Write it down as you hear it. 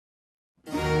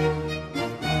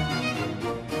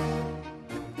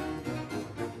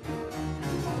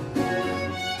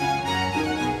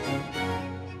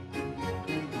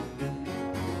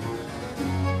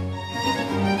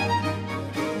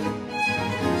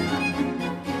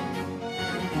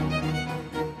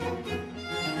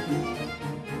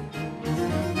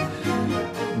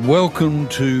Welcome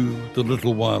to the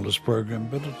Little Wireless program,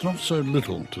 but it's not so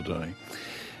little today.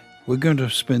 We're going to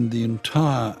spend the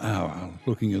entire hour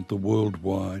looking at the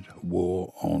worldwide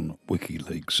war on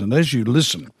WikiLeaks. And as you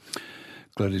listen,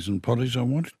 Gladys and Pollies, I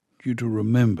want you to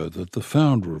remember that the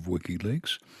founder of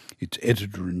WikiLeaks, its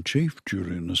editor-in-chief,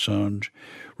 Julian Assange,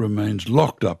 remains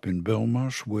locked up in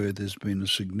Belmarsh, where there's been a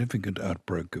significant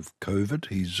outbreak of COVID.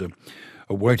 He's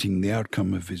awaiting the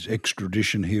outcome of his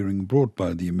extradition hearing brought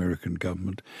by the American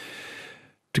government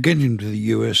to get him to the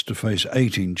US to face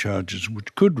 18 charges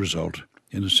which could result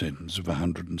in a sentence of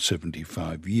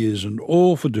 175 years, and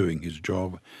all for doing his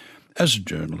job as a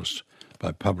journalist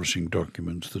by publishing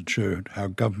documents that showed how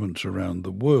governments around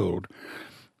the world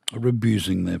are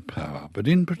abusing their power, but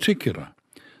in particular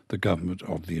the government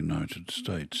of the United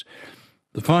States.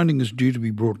 The finding is due to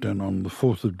be brought down on the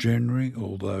 4th of January,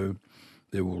 although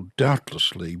there will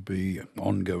doubtlessly be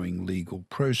ongoing legal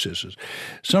processes.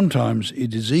 Sometimes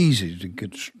it is easy to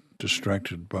get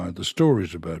distracted by the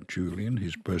stories about Julian,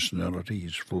 his personality,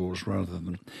 his flaws, rather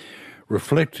than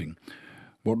reflecting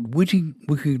what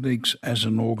WikiLeaks as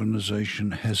an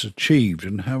organisation has achieved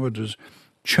and how it has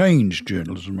changed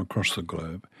journalism across the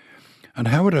globe, and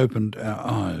how it opened our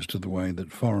eyes to the way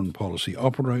that foreign policy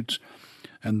operates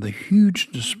and the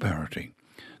huge disparity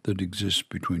that exists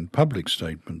between public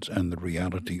statements and the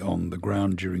reality on the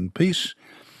ground during peace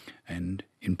and,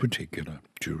 in particular,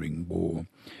 during war.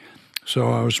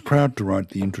 So I was proud to write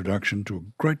the introduction to a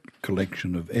great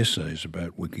collection of essays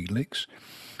about WikiLeaks,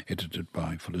 edited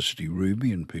by Felicity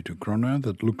Ruby and Peter Cronow,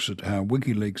 that looks at how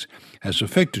WikiLeaks has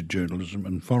affected journalism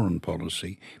and foreign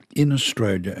policy in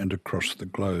Australia and across the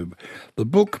globe. The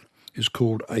book is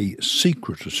called A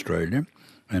Secret Australia,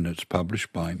 and it's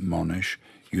published by Monash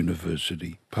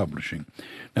University Publishing.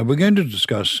 Now, we're going to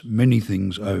discuss many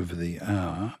things over the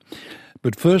hour,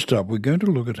 but first up, we're going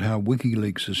to look at how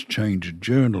WikiLeaks has changed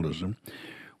journalism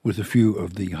with a few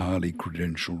of the highly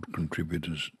credentialed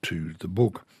contributors to the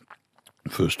book.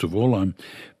 First of all, I'm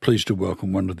pleased to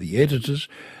welcome one of the editors,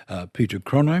 Peter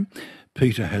Cronow.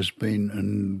 Peter has been an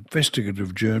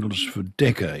investigative journalist for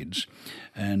decades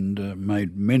and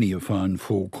made many a fine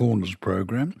Four Corners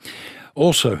program.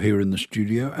 Also here in the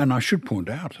studio, and I should point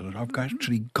out that I've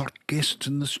actually got guests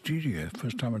in the studio,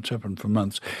 first time it's happened for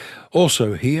months.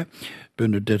 Also here,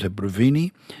 Benedetta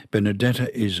Brevini.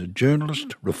 Benedetta is a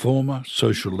journalist, reformer,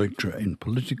 social lecturer in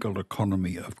political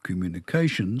economy of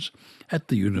communications at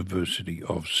the University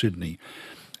of Sydney.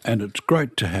 And it's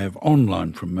great to have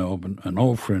online from Melbourne an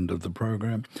old friend of the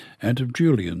program and of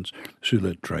Julian's,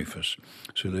 Sulette Dreyfus.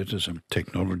 Sulette is a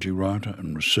technology writer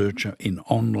and researcher in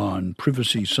online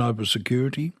privacy,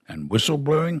 cybersecurity and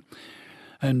whistleblowing,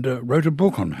 and wrote a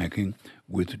book on hacking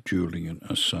with Julian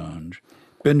Assange.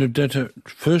 Benedetta,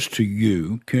 first to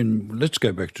you, let's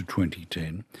go back to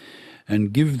 2010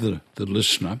 and give the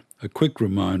listener a quick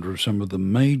reminder of some of the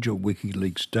major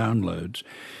WikiLeaks downloads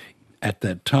at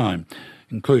that time,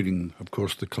 including, of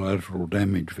course, the collateral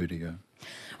damage video.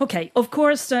 Okay, of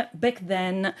course, back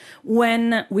then,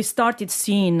 when we started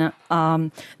seeing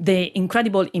the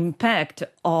incredible impact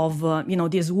of,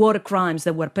 these war crimes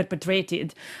that were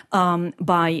perpetrated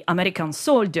by American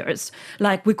soldiers,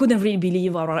 like we couldn't really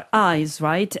believe our eyes,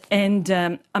 right? And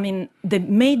the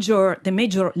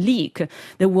major leak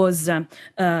that was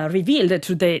revealed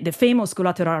through the famous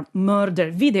collateral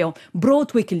murder video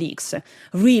brought WikiLeaks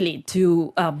really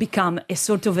to become a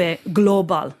sort of a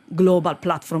global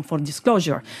platform for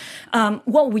disclosure.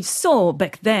 What we saw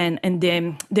back then, and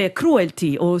the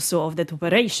cruelty also of that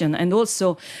operation, and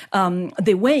also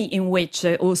the way in which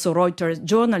also Reuters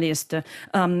journalists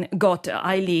got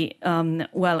highly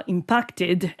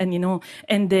impacted, and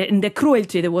the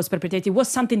cruelty that was perpetrated was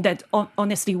something that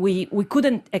honestly we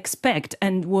couldn't expect,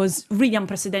 and was really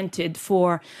unprecedented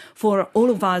for all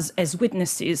of us as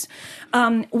witnesses.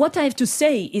 What I have to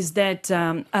say is that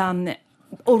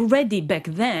already back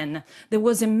then, there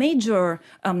was a major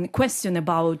question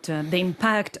about the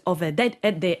impact of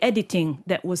the editing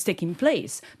that was taking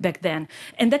place back then.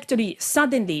 And actually,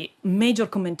 suddenly, major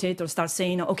commentators start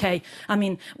saying, okay,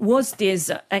 was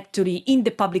this actually in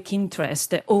the public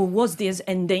interest, or was this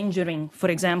endangering, for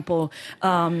example,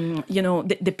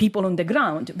 the people on the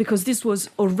ground? Because this was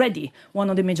already one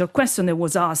of the major questions that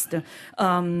was asked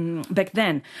back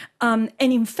then. And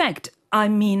in fact, I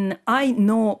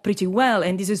know pretty well,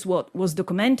 and this is what was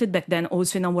documented back then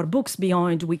also in our books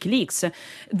beyond WikiLeaks,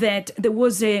 that there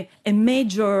was a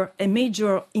major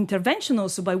intervention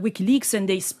also by WikiLeaks, and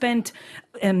they spent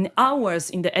hours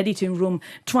in the editing room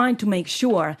trying to make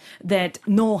sure that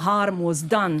no harm was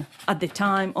done at the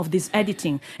time of this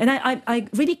editing. And I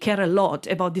really care a lot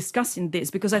about discussing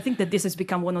this, because I think that this has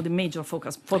become one of the major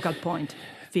focal point,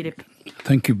 Philip.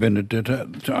 Thank you,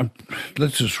 Benedetta.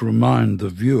 Let's just remind the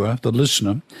viewer, the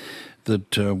listener,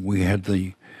 that we had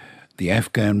the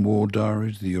Afghan war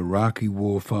diaries, the Iraqi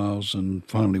war files, and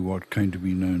finally what came to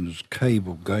be known as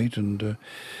Cablegate. And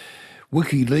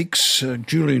WikiLeaks,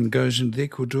 Julian goes into the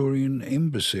Ecuadorian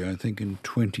embassy, I think, in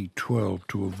 2012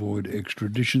 to avoid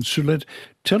extradition. Sulet,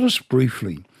 tell us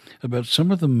briefly about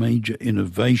some of the major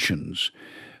innovations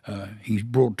he's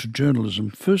brought to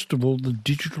journalism. First of all, the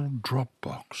digital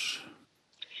Dropbox.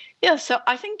 Yeah, so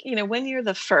I think, when you're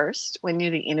the first, when you're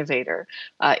the innovator,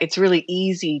 it's really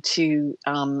easy to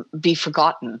be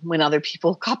forgotten when other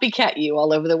people copycat you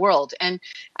all over the world. And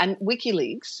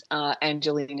WikiLeaks and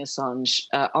Julian Assange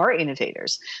are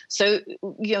innovators. So,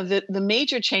 the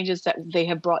major changes that they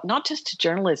have brought, not just to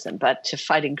journalism, but to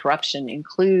fighting corruption,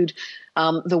 include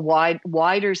the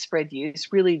wider spread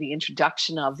use, really the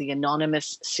introduction of the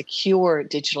anonymous, secure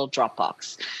digital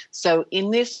Dropbox. So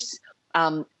in this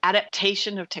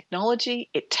adaptation of technology,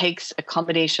 it takes a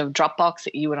combination of Dropbox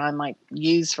that you and I might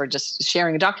use for just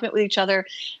sharing a document with each other,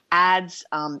 adds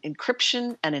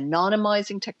encryption and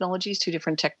anonymizing technologies, two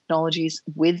different technologies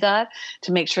with that,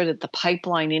 to make sure that the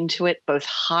pipeline into it both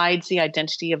hides the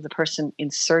identity of the person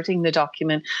inserting the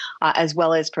document, as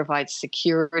well as provides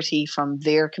security from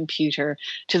their computer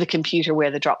to the computer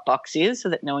where the Dropbox is, so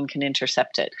that no one can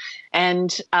intercept it.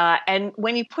 And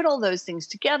when you put all those things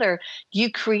together,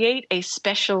 you create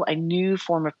a new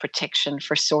form of protection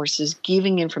for sources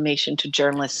giving information to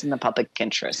journalists in the public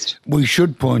interest. We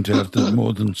should point out that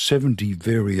more than 70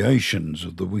 variations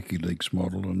of the WikiLeaks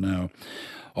model are now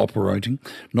operating,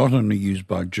 not only used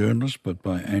by journalists but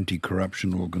by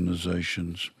anti-corruption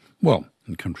organisations, well,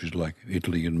 in countries like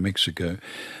Italy and Mexico.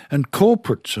 And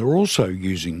corporates are also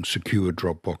using secure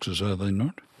Dropboxes, are they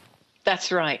not?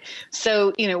 That's right.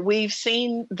 So, we've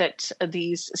seen that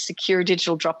these secure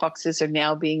digital Dropboxes are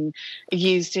now being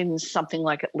used in something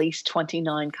like at least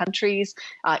 29 countries.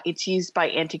 It's used by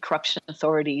anti-corruption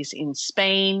authorities in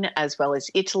Spain, as well as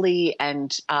Italy,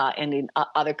 and in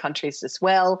other countries as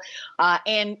well.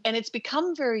 And it's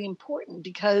become very important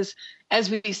because,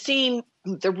 as we've seen,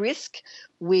 the risk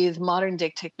with modern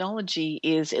day technology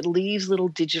is it leaves little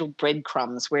digital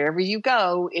breadcrumbs. Wherever you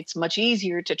go, it's much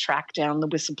easier to track down the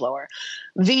whistleblower.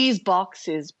 These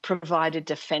boxes provide a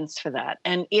defense for that.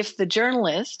 And if the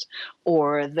journalist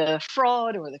or the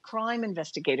fraud or the crime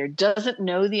investigator doesn't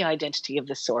know the identity of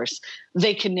the source,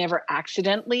 they can never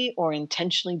accidentally or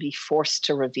intentionally be forced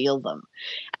to reveal them.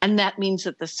 And that means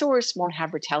that the source won't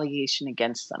have retaliation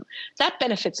against them. That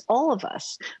benefits all of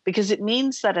us because it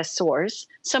means that a source,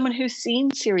 someone who's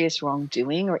seen serious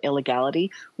wrongdoing or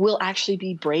illegality, will actually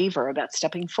be braver about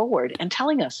stepping forward and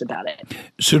telling us about it.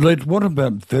 Sulet, what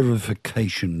about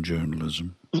verification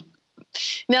journalism?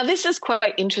 Now, this is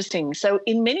quite interesting. So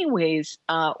in many ways,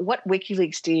 what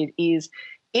WikiLeaks did is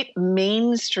it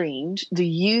mainstreamed the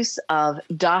use of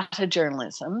data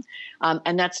journalism.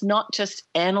 And that's not just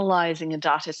analyzing a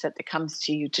data set that comes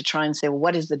to you to try and say, well,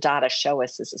 what does the data show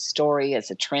us as a story,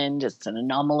 as a trend, as an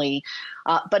anomaly?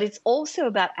 But it's also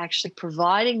about actually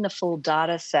providing the full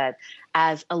data set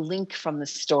as a link from the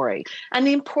story. And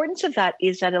the importance of that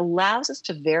is that it allows us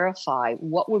to verify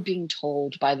what we're being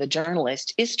told by the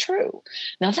journalist is true.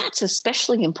 Now, that's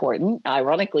especially important,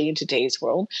 ironically, in today's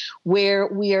world, where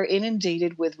we are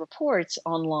inundated with reports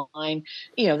online,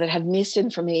 that have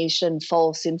misinformation,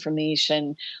 false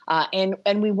information,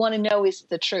 and we want to know is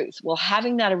the truth. Well,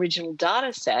 having that original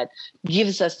data set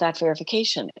gives us that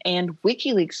verification. And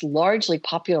WikiLeaks largely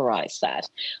popularized that.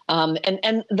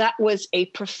 And that was a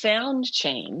profound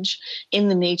change in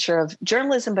the nature of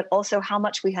journalism, but also how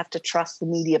much we have to trust the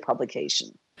media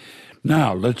publication.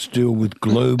 Now, let's deal with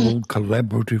global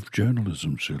collaborative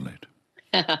journalism, Sulet.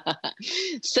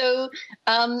 So,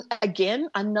 again,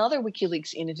 another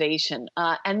WikiLeaks innovation,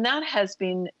 and that has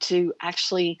been to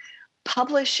actually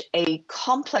publish a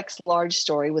complex, large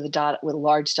story with a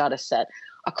large data set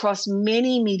across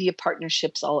many media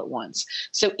partnerships all at once.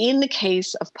 So in the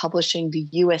case of publishing the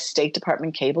U.S. State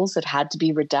Department cables that had to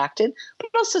be redacted, but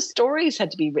also stories had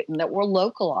to be written that were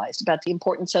localized about the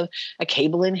importance of a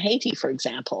cable in Haiti, for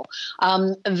example.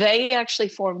 They actually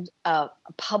formed a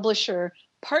publisher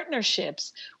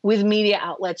partnerships with media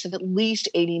outlets of at least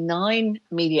 89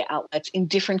 media outlets in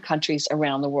different countries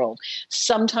around the world.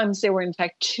 Sometimes there were, in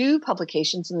fact, two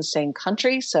publications in the same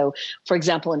country. So, for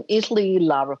example, in Italy,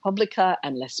 La Repubblica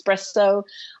and L'Espresso,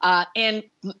 and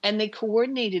they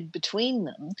coordinated between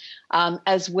them,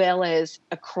 as well as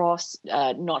across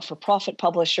not-for-profit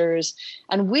publishers.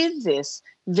 And with this,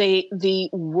 the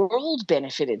world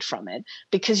benefited from it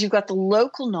because you've got the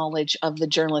local knowledge of the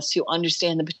journalists who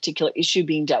understand the particular issue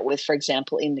being dealt with, for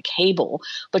example, in the cable,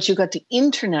 but you've got the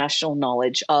international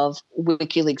knowledge of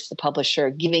WikiLeaks, the publisher,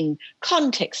 giving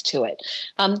context to it.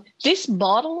 This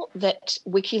model that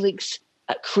WikiLeaks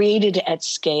created at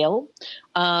scale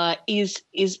is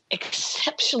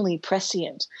exceptionally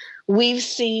prescient. We've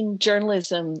seen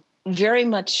journalism very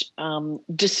much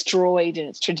destroyed in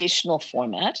its traditional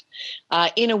format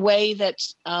in a way that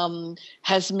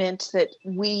has meant that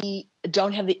we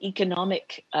don't have the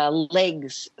economic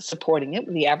legs supporting it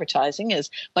with the advertising, as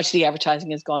much of the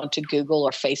advertising has gone to Google or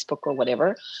Facebook or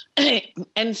whatever.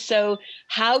 And so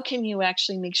how can you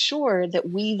actually make sure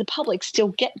that we, the public, still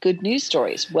get good news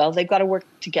stories? Well, they've got to work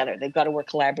together. They've got to work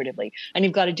collaboratively. And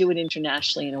you've got to do it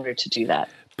internationally in order to do that.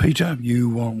 Peter, you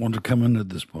want to come in at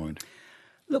this point?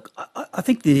 Look, I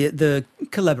think the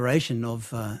collaboration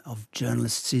of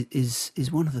journalists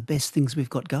is one of the best things we've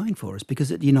got going for us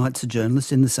because it unites the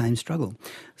journalists in the same struggle.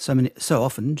 So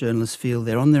often journalists feel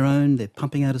they're on their own, they're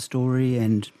pumping out a story,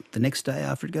 and the next day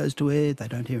after it goes to air, they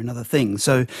don't hear another thing.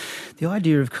 So the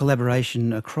idea of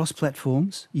collaboration across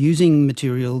platforms, using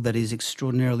material that is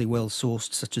extraordinarily well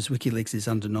sourced, such as WikiLeaks is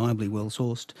undeniably well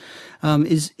sourced,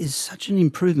 is such an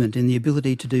improvement in the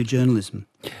ability to do journalism.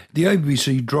 The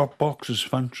ABC Dropbox is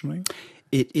functioning?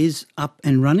 It is up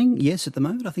and running, yes, at the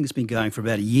moment. I think it's been going for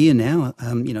about a year now.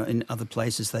 In other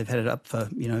places they've had it up for,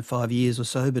 5 years or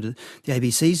so, but the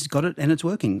ABC's got it and it's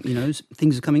working.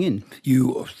 Things are coming in.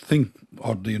 You think,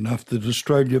 oddly enough, that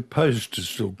Australia Post is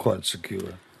still quite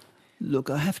secure? Look,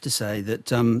 I have to say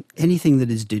that anything that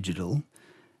is digital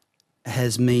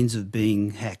has means of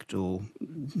being hacked or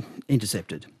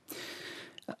intercepted.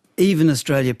 Even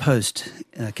Australia Post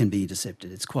can be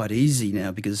intercepted. It's quite easy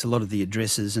now because a lot of the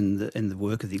addresses and the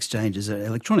work of the exchanges are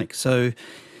electronic. So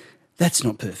that's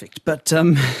not perfect. But,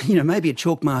 maybe a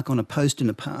chalk mark on a post in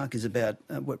a park is about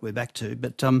what we're back to.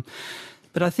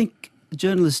 But I think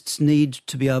journalists need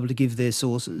to be able to give their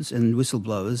sources and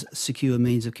whistleblowers secure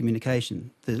means of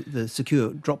communication. The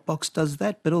secure Dropbox does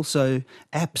that, but also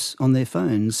apps on their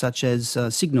phones such as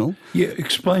Signal. Yeah,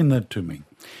 explain that to me.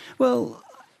 Well,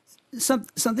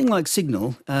 something like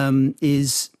Signal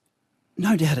is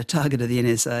no doubt a target of the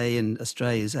NSA and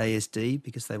Australia's ASD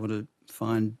because they want to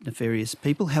find nefarious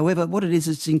people. However, what it is,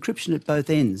 it's encryption at both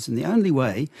ends, and the only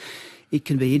way it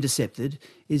can be intercepted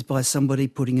is by somebody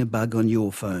putting a bug on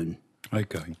your phone.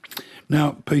 Okay.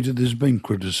 Now, Peter, there's been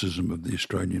criticism of the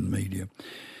Australian media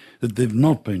that they've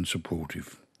not been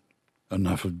supportive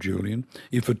enough of Julian,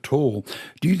 if at all.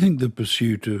 Do you think the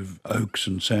pursuit of Oakes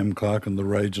and Sam Clark and the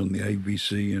raids on the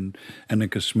ABC and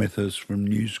Annika Smethurst from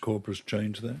News Corp has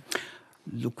changed that?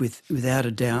 Look, without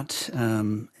a doubt,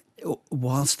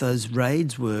 whilst those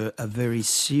raids were a very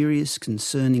serious,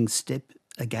 concerning step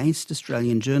against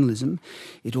Australian journalism,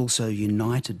 it also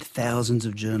united thousands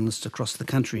of journalists across the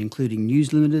country, including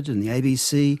News Limited and the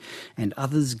ABC and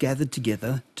others gathered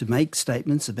together to make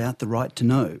statements about the right to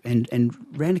know and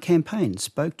ran a campaign,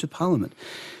 spoke to Parliament.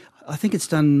 I think it's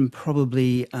done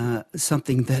probably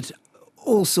something that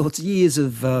all sorts, years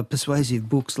of persuasive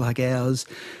books like ours,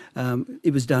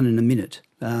 it was done in a minute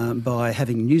by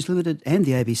having News Limited and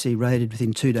the ABC raided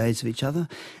within 2 days of each other.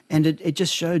 And it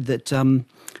just showed that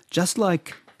just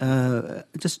like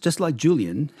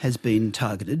Julian has been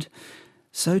targeted,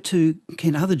 so too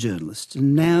can other journalists.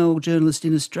 And now journalists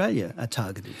in Australia are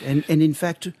targeted. And in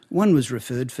fact, one was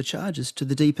referred for charges to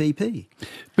the DPP.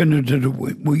 Benedetta,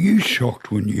 were you shocked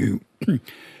when you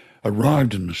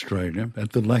arrived in Australia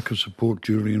at the lack of support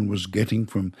Julian was getting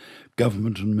from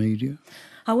government and media?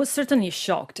 I was certainly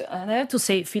shocked. And I have to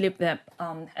say, Philip, that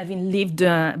having lived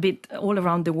a bit all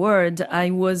around the world,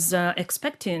 I was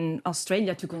expecting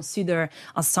Australia to consider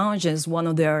Assange as one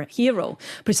of their heroes,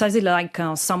 precisely like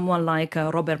someone like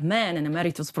Robert Mann, an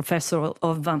emeritus professor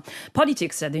of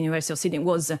politics at the University of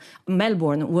Sydney,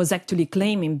 Melbourne, was actually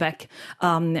claiming back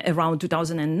around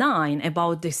 2009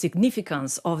 about the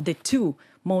significance of the two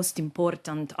most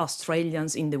important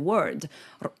Australians in the world,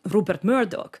 Rupert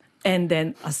Murdoch and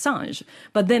then Assange.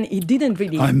 But then it didn't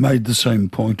really... I made the same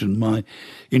point in my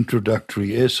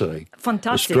introductory essay.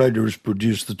 Fantastic. Australia has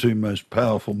produced the two most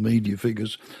powerful media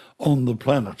figures on the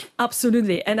planet.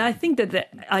 Absolutely. And I think that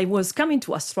I was coming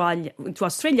to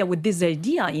Australia with this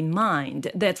idea in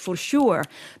mind, that for sure,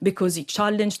 because he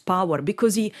challenged power,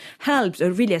 because he helped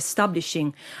really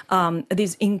establishing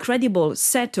this incredible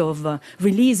set of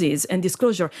releases and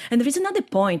disclosure. And there is another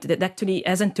point that actually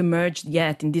hasn't emerged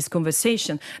yet in this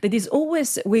conversation, that is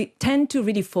always, we tend to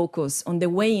really focus on the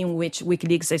way in which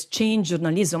WikiLeaks has changed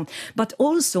journalism, but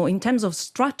also in terms of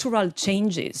structural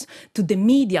changes to the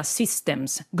media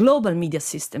systems, global media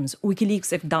systems.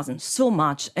 WikiLeaks have done so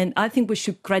much, and I think we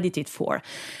should credit it for.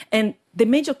 And the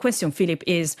major question, Philip,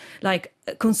 is like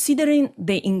considering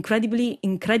the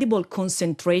incredible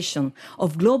concentration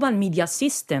of global media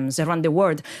systems around the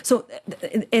world. So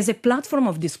as a platform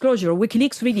of disclosure,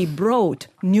 WikiLeaks really brought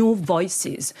new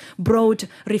voices, brought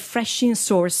refreshing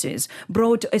sources,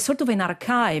 brought a sort of an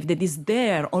archive that is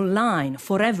there online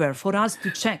forever for us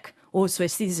to check also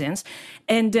as citizens.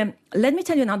 And let me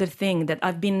tell you another thing that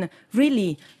I've been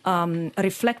really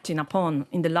reflecting upon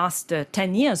in the last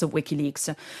 10 years of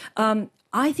WikiLeaks.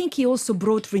 I think he also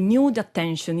brought renewed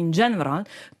attention in general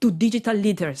to digital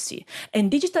literacy.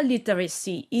 And digital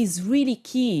literacy is really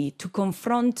key to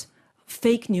confront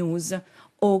fake news,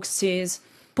 hoaxes,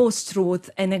 post-truth,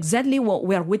 and exactly what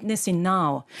we are witnessing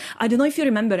now. I don't know if you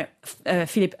remember,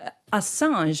 Philip,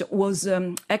 Assange was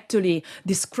actually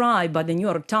described by the New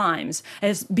York Times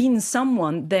as being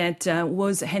someone that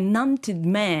was a hunted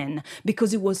man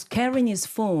because he was carrying his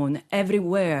phone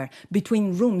everywhere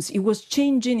between rooms. He was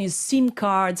changing his SIM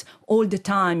cards all the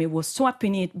time. He was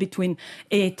swapping it between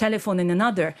a telephone and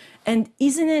another. And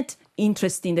isn't it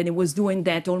interesting that he was doing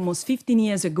that almost 15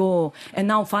 years ago, and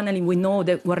now finally we know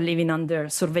that we're living under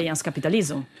surveillance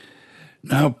capitalism?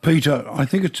 Now, Peter, I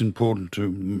think it's important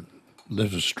to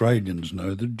let Australians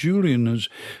know that Julian is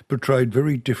portrayed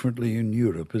very differently in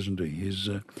Europe, isn't he?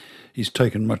 He's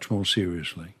taken much more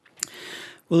seriously.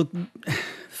 Well,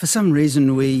 for some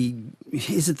reason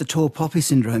is it the tall poppy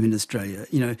syndrome in Australia?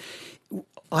 You know,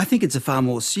 I think it's a far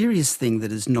more serious thing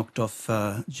that has knocked off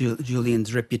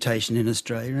Julian's reputation in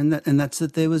Australia, and that's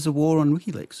that there was a war on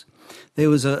WikiLeaks. There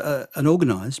was an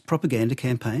organised propaganda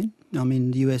campaign. I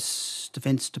mean, the US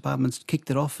Defence Department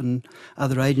kicked it off and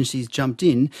other agencies jumped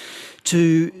in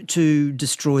to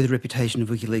destroy the reputation of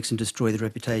WikiLeaks and destroy the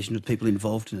reputation of people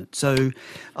involved in it. So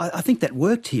I think that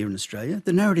worked here in Australia.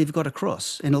 The narrative got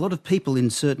across, and a lot of people in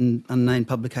certain unnamed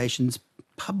publications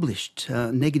published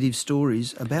negative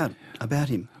stories about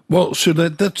him. Well, so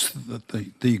that's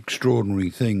the extraordinary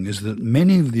thing, is that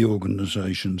many of the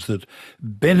organisations that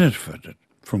benefited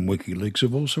from WikiLeaks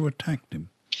have also attacked him.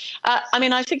 I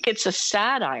mean, I think it's a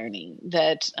sad irony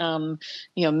that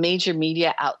major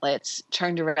media outlets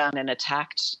turned around and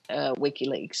attacked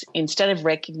WikiLeaks instead of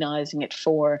recognizing it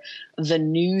for the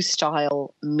new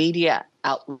style media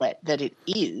outlet that it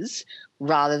is,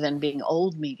 rather than being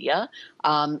old media.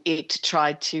 It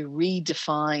tried to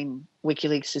redefine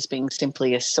WikiLeaks as being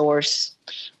simply a source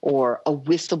or a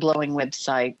whistleblowing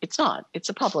website. It's not. It's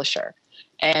a publisher.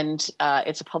 And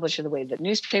it's a publisher the way that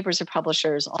newspapers are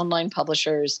publishers, online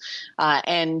publishers. So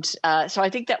I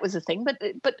think that was a thing.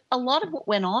 But a lot of what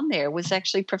went on there was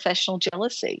actually professional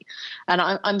jealousy. And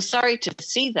I'm sorry to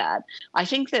see that. I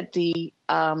think that the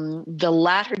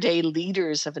latter day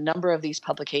leaders of a number of these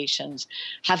publications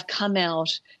have come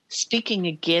out speaking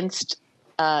against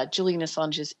Julian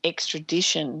Assange's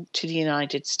extradition to the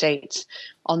United States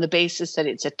on the basis that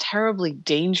it's a terribly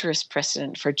dangerous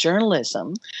precedent for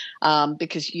journalism,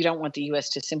 because you don't want the U.S.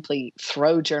 to simply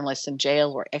throw journalists in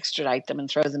jail or extradite them and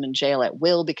throw them in jail at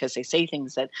will because they say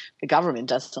things that the government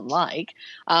doesn't like.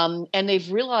 And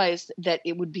they've realized that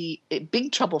it would be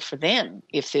big trouble for them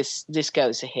if this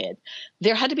goes ahead.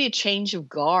 There had to be a change of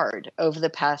guard over the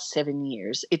past 7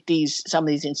 years at some of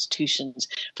these institutions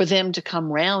for them to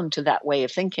come round to that way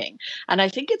of thinking. And I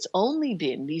think it's only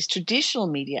been these traditional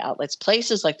media outlets,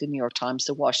 places like the New York Times,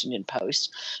 the Washington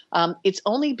Post, it's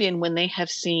only been when they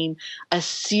have seen a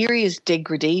serious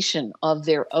degradation of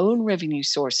their own revenue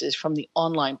sources from the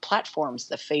online platforms,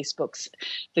 the Facebooks,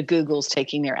 the Googles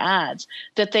taking their ads,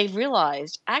 that they've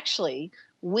realized actually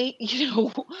we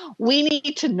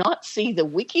need to not see the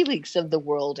WikiLeaks of the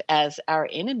world as our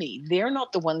enemy. They're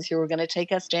not the ones who are going to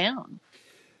take us down.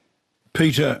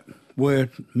 Peter, we're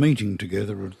meeting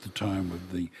together at the time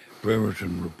of the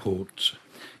Brereton report's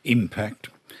impact,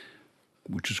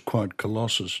 which is quite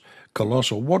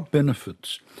colossal. What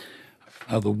benefits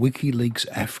are the WikiLeaks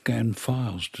Afghan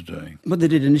files today? What they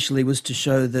did initially was to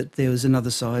show that there was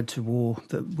another side to war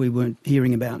that we weren't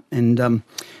hearing about, and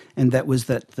that was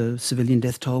that the civilian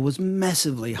death toll was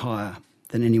massively higher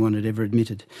than anyone had ever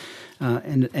admitted,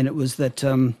 and it was that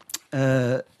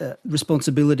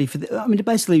responsibility for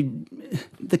basically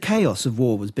the chaos of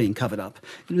war was being covered up.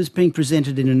 It was being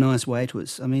presented in a nice way to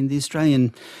us. I mean, the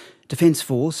Australian Defence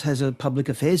Force has a public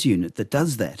affairs unit that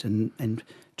does that and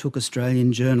took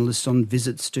Australian journalists on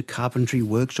visits to carpentry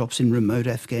workshops in remote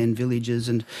Afghan villages.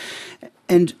 And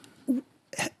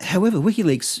however,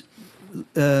 WikiLeaks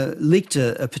leaked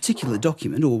a particular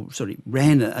document,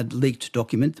 ran a leaked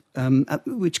document,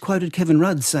 which quoted Kevin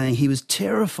Rudd saying he was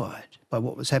terrified by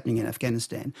what was happening in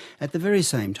Afghanistan. At the very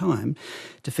same time,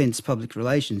 Defence Public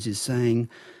Relations is saying,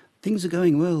 things are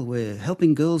going well, we're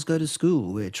helping girls go to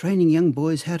school, we're training young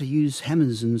boys how to use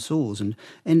hammers and saws.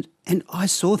 And I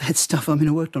saw that stuff. I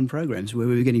worked on programs where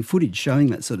we were getting footage showing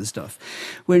that sort of stuff,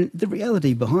 when the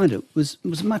reality behind it was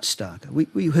much starker.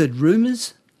 We heard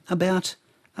rumours about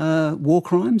war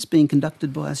crimes being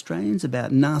conducted by Australians,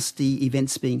 about nasty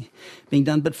events being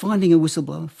done, but finding a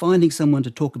whistleblower, finding someone to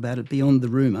talk about it beyond the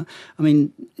rumour,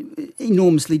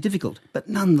 enormously difficult. But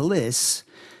nonetheless,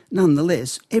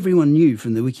 everyone knew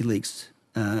from the WikiLeaks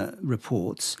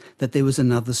reports that there was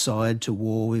another side to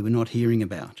war we were not hearing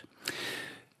about.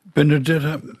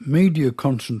 Benedetta, media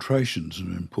concentration is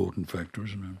an important factor,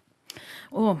 isn't it?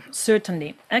 Oh,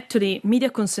 certainly. Actually, media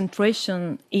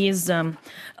concentration is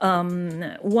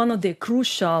one of the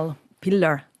crucial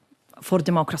pillars for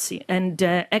democracy. And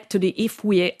actually, if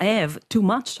we have too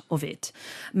much of it,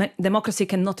 democracy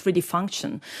cannot really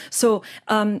function. So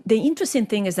the interesting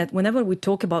thing is that whenever we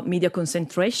talk about media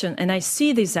concentration, and I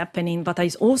see this happening, but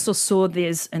I also saw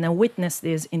this and I witnessed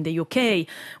this in the UK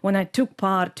when I took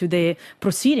part to the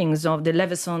proceedings of the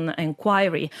Leveson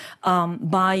inquiry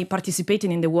by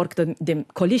participating in the work of the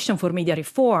Coalition for Media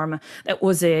Reform. That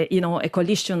was a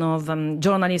coalition of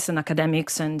journalists and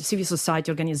academics and civil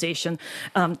society organizations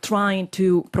trying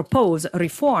to propose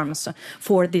reforms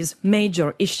for these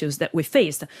major issues that we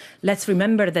faced. Let's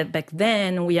remember that back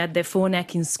then we had the phone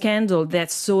hacking scandal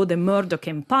that saw the Murdoch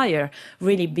empire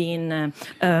really being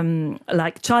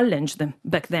challenged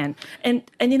back then. And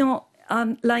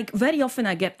very often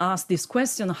I get asked this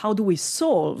question, how do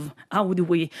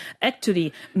we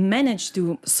actually manage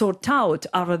to sort out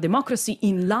our democracy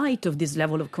in light of this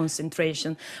level of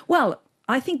concentration? Well,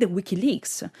 I think that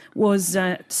WikiLeaks was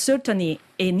certainly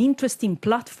an interesting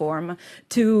platform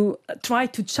to try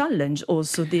to challenge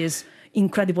also this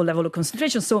incredible level of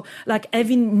concentration. So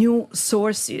having new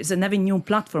sources and having new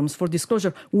platforms for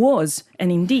disclosure was,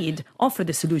 and indeed, offered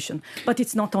a solution. But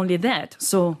it's not only that.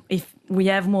 So if we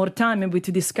have more time maybe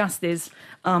to discuss this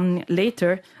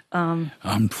later.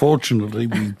 Unfortunately,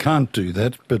 we can't do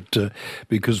that, but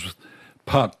because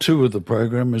Part 2 of the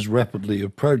program is rapidly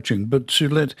approaching. But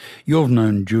Sulette, you've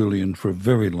known Julian for a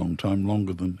very long time,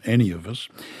 longer than any of us.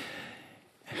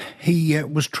 He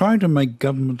was trying to make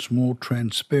governments more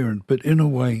transparent, but in a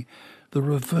way, the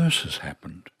reverse has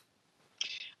happened.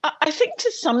 I think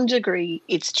to some degree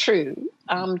it's true,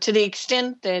 to the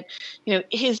extent that,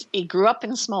 he grew up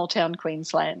in small town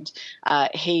Queensland.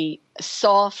 He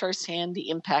saw firsthand the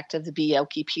impact of the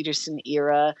Bjelke-Petersen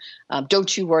era.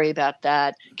 Don't you worry about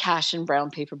that. Cash in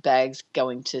brown paper bags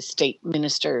going to state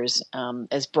ministers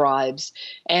as bribes.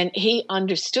 And he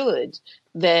understood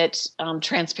that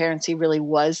transparency really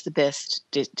was the best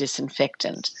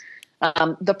disinfectant.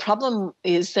 The problem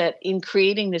is that in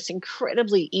creating this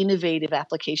incredibly innovative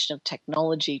application of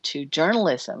technology to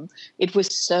journalism, it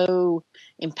was so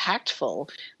impactful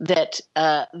that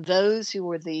those who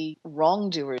were the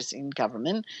wrongdoers in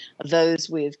government, those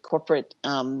with corporate,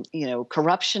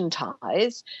 corruption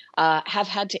ties, have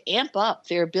had to amp up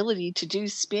their ability to do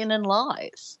spin and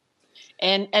lies.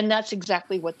 And that's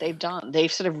exactly what they've done.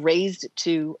 They've sort of raised it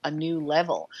to a new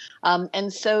level.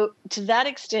 And so to that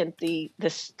extent, the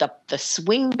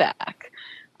swing back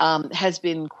has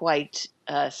been quite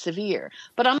severe.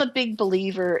 But I'm a big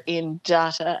believer in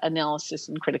data analysis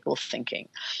and critical thinking.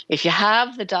 If you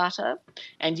have the data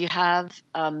and you have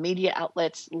media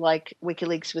outlets like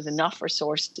WikiLeaks with enough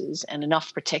resources and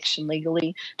enough protection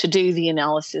legally to do the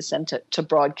analysis and to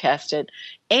broadcast it,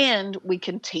 and we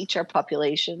can teach our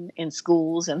population in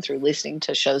schools and through listening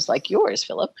to shows like yours,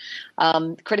 Philip,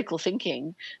 critical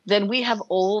thinking, then we have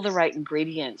all the right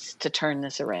ingredients to turn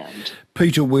this around.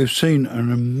 Peter, we've seen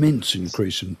an immense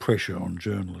increase in pressure on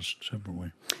journalists, haven't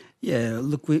we? Yeah,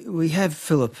 look, we have,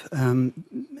 Philip,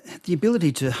 the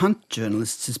ability to hunt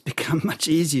journalists has become much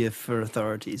easier for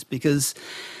authorities because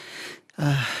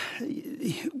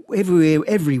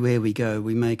everywhere we go,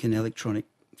 we make an electronic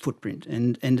footprint,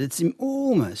 and it's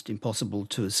almost impossible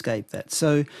to escape that.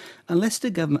 So unless a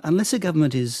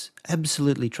government is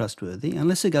absolutely trustworthy,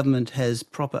 unless a government has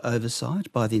proper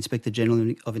oversight by the Inspector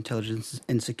General of Intelligence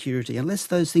and Security, unless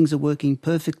those things are working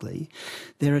perfectly,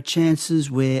 there are chances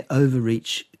where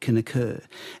overreach can occur.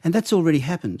 And that's already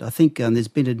happened. I think there's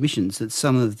been admissions that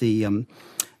some of the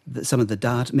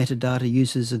metadata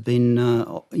uses have been,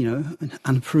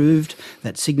 unapproved,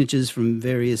 that signatures from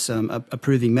various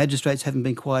approving magistrates haven't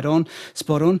been quite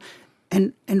spot on.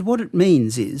 And what it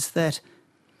means is that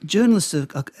journalists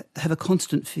have a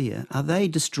constant fear. Are they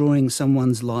destroying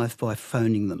someone's life by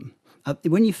phoning them?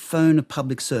 When you phone a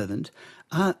public servant,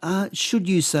 should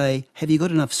you say, have you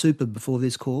got enough super before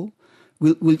this call?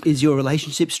 Is your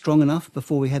relationship strong enough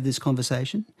before we have this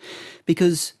conversation?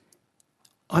 Because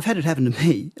I've had it happen to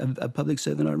me, a public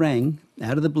servant I rang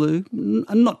out of the blue,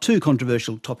 a not too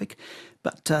controversial topic,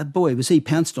 but boy, was he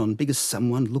pounced on because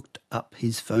someone looked up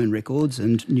his phone records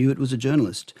and knew it was a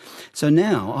journalist. So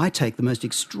now I take the most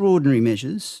extraordinary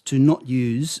measures to not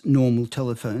use normal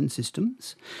telephone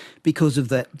systems because of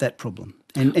that problem,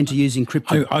 and to use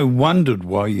encryption. I wondered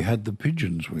why you had the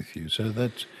pigeons with you, so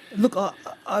that's... Look,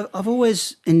 I've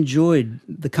always enjoyed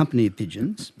the company of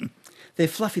pigeons. They're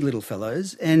fluffy little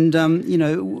fellows, and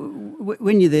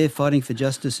when you're there fighting for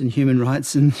justice and human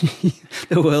rights in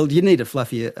the world, you need a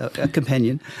fluffier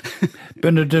companion.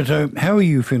 Benedetto, how are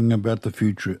you feeling about the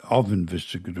future of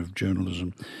investigative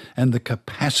journalism and the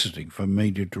capacity for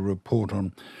media to report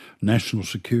on national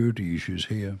security issues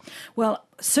here? Well,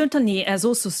 certainly, as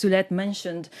also Sulette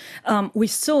mentioned, we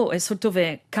saw a sort of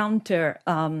a counter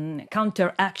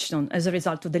action as a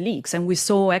result of the leaks, and we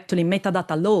saw actually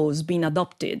metadata laws being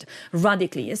adopted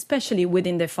radically, especially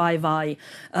within the Five Eye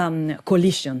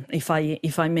coalition, if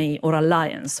I may, or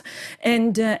alliance,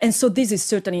 and so this is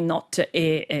certainly not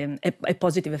a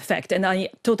positive effect, and I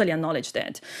totally acknowledge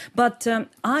that. But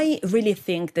I really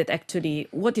think that actually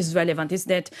what is relevant is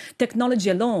that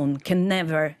technology alone can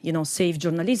never, save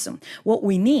journalism. What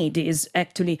we need is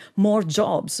actually more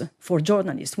jobs for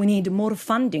journalists. We need more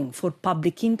funding for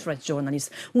public interest journalists.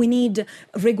 We need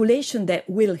regulation that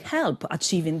will help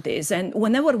achieving this. And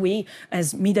whenever we,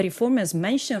 as media reformers,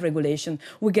 mention regulation,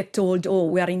 we get told, oh,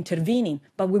 we are intervening.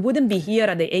 But we wouldn't be here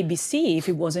at the ABC if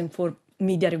it wasn't for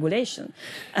media regulation.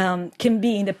 Can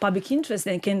be in the public interest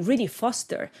and can really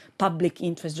foster public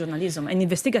interest journalism and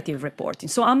investigative reporting.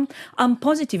 So I'm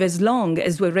positive as long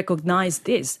as we recognize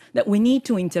this, that we need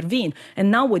to intervene. And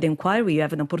now with inquiry, you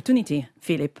have an opportunity,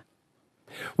 Philip.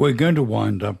 We're going to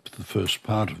wind up the first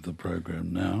part of the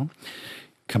program now.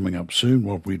 Coming up soon,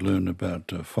 what we learn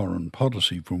about foreign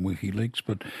policy from WikiLeaks.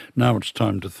 But now it's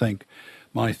time to thank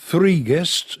my three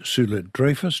guests: Sulette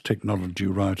Dreyfus, technology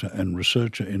writer and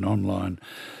researcher in online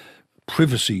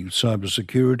privacy,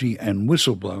 cybersecurity and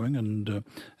whistleblowing. And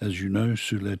as you know,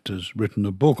 Sulette has written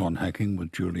a book on hacking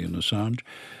with Julian Assange.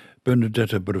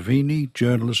 Benedetto Brevini,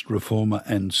 journalist, reformer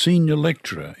and senior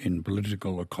lecturer in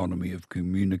political economy of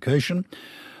communication,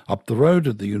 up the road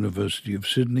at the University of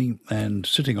Sydney, and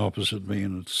sitting opposite me,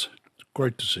 and it's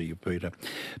great to see you, Peter.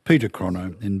 Peter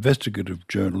Crono, investigative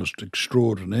journalist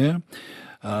extraordinaire.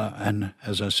 And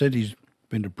as I said, he's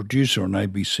been a producer on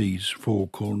ABC's Four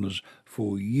Corners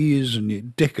for years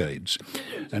and decades.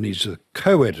 And he's the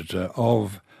co-editor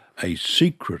of A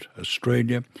Secret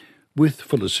Australia with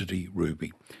Felicity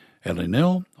Ruby.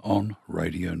 LNL on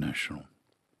Radio National.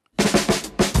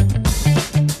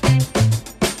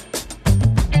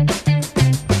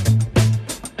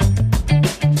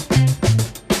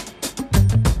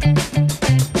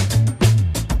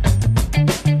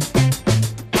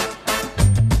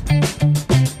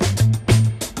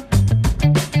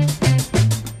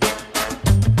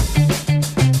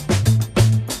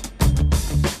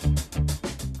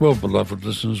 Well, beloved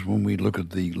listeners, when we look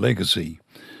at the legacy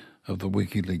of the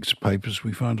WikiLeaks papers,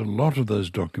 we find a lot of those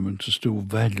documents are still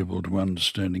valuable to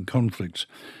understanding conflicts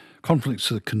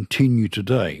that continue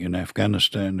today in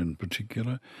Afghanistan in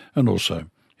particular, and also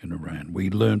in Iran.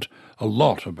 We learnt a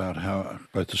lot about how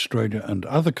both Australia and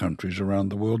other countries around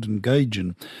the world engage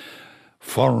in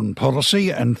foreign policy,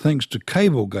 and thanks to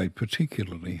Cablegate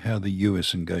particularly, how the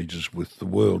US engages with the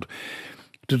world.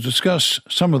 To discuss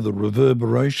some of the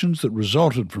reverberations that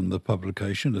resulted from the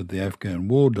publication of the Afghan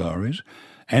War Diaries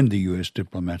and the US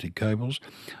diplomatic cables,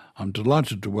 I'm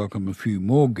delighted to welcome a few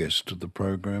more guests to the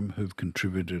program who've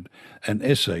contributed an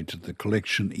essay to the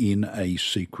collection in A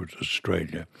Secret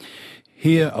Australia.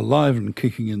 Here, alive and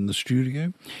kicking in the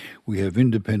studio, we have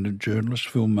independent journalist,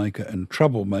 filmmaker and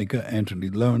troublemaker Anthony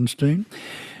Lowenstein.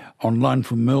 Online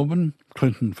from Melbourne,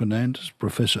 Clinton Fernandez,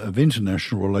 Professor of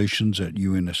International Relations at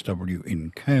UNSW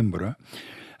in Canberra.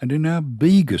 And in our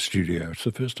Bega studio, it's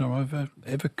the first time I've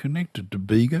ever connected to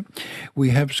Bega,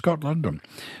 we have Scott London,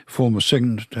 former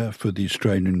Senator for the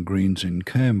Australian Greens in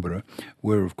Canberra,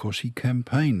 where, of course, he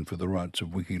campaigned for the rights of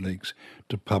WikiLeaks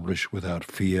to publish without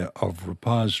fear of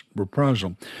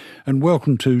reprisal. And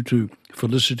welcome to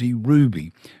Felicity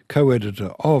Ruby,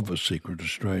 co-editor of A Secret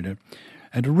Australia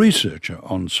and a researcher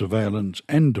on surveillance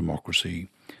and democracy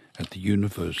at the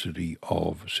University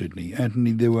of Sydney.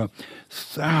 Anthony, there were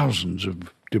thousands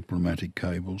of diplomatic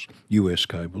cables, US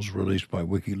cables, released by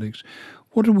WikiLeaks.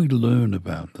 What do we learn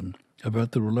about them,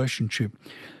 about the relationship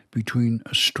between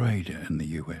Australia and the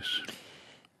US?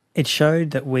 It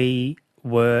showed that we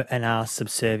were and are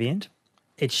subservient.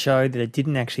 It showed that it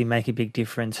didn't actually make a big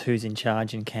difference who's in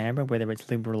charge in Canberra, whether it's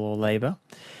Liberal or Labor.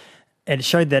 It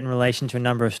showed that in relation to a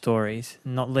number of stories,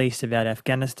 not least about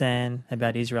Afghanistan,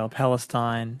 about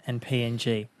Israel-Palestine and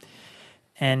PNG.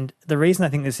 And the reason I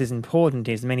think this is important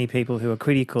is many people who are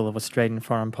critical of Australian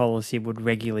foreign policy would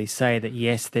regularly say that,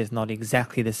 yes, there's not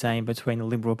exactly the same between the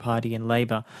Liberal Party and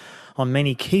Labor. On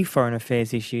many key foreign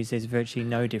affairs issues, there's virtually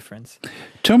no difference.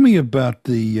 Tell me about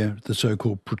the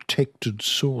so-called protected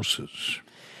sources.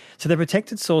 So the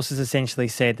protected sources essentially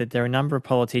said that there are a number of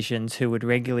politicians who would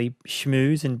regularly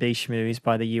schmooze and be schmoozed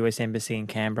by the US Embassy in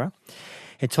Canberra.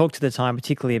 It talked at the time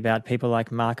particularly about people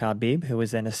like Mark Arbib, who was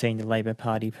then a senior Labor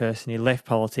Party person who left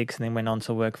politics and then went on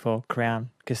to work for Crown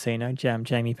Casino,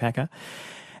 Jamie Packer.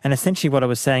 And essentially what I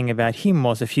was saying about him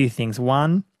was a few things.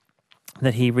 One,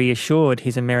 that he reassured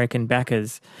his American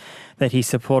backers that he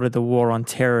supported the war on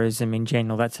terrorism in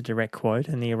general. That's a direct quote,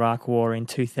 and the Iraq war in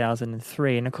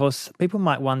 2003. And of course, people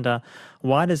might wonder,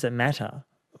 why does it matter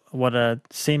what a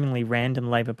seemingly random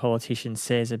Labor politician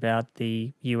says about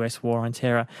the US war on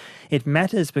terror? It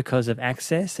matters because of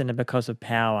access and because of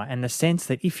power, and the sense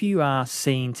that if you are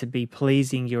seen to be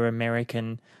pleasing your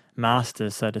American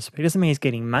masters, so to speak, it doesn't mean he's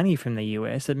getting money from the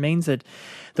US. It means that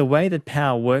the way that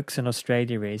power works in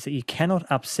Australia is that you cannot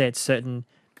upset certain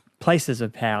places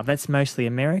of power. That's mostly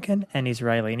American and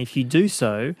Israeli. And if you do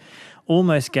so,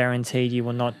 almost guaranteed you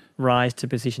will not rise to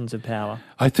positions of power.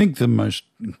 I think the most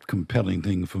compelling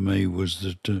thing for me was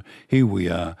that here we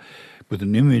are with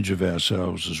an image of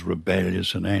ourselves as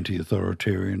rebellious and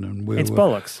anti-authoritarian, and we're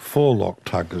bollocks. Forelock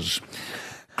tuggers.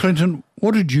 Clinton,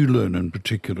 what did you learn in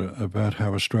particular about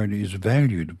how Australia is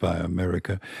valued by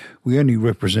America? We only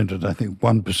represented, I think,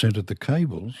 1% of the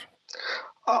cables.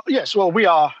 Yes, well, we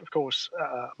are, of course,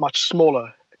 a much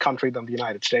smaller country than the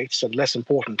United States and less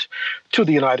important to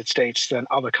the United States than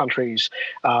other countries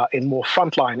in more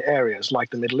frontline areas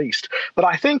like the Middle East. But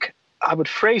I think I would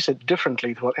phrase it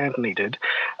differently to what Anthony did.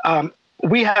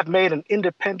 We have made an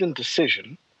independent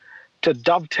decision to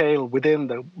dovetail within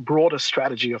the broader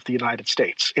strategy of the United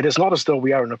States. It is not as though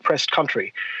we are an oppressed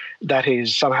country that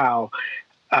is somehow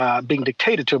being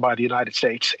dictated to by the United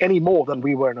States any more than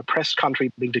we were an oppressed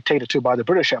country being dictated to by the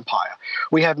British Empire.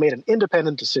 We have made an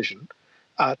independent decision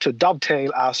to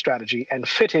dovetail our strategy and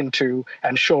fit into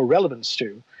and show relevance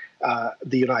to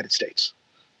the United States.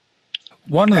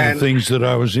 One of the things that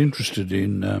I was interested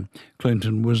in,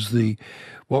 Clinton, was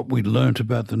what we learnt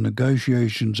about the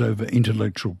negotiations over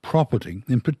intellectual property,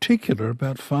 in particular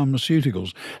about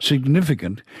pharmaceuticals,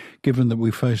 significant given that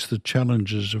we face the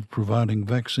challenges of providing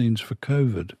vaccines for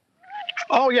COVID.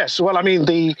 Oh, yes. Well, I mean,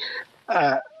 the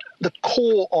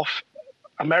core of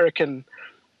American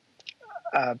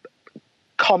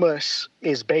commerce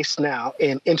is based now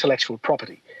in intellectual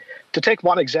property. To take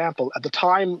one example, at the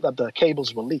time that the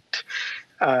cables were leaked,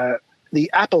 the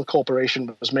Apple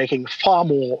Corporation was making far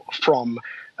more from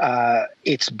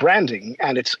its branding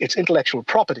and its intellectual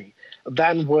property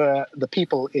than were the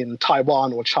people in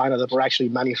Taiwan or China that were actually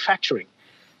manufacturing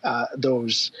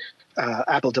those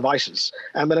Apple devices.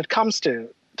 And when it comes to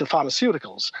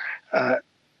pharmaceuticals,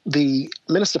 the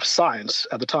Minister for Science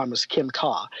at the time was Kim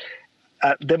Carr.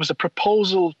 There was a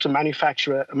proposal to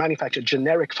manufacture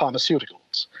generic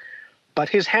pharmaceuticals. But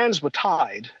his hands were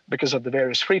tied because of the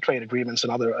various free trade agreements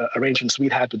and other arrangements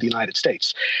we'd had with the United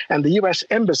States. And the U.S.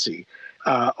 Embassy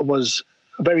was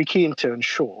very keen to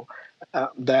ensure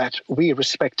that we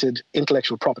respected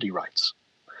intellectual property rights.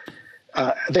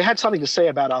 They had something to say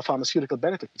about our pharmaceutical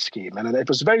benefit scheme, and it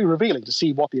was very revealing to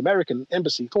see what the American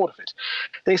embassy thought of it.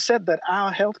 They said that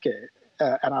our healthcare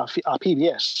and our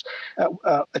PBS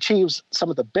achieves some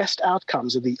of the best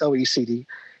outcomes in the OECD,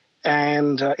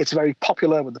 and it's very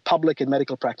popular with the public and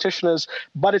medical practitioners,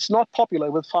 but it's not popular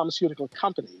with pharmaceutical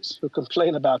companies who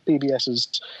complain about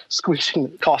PBS's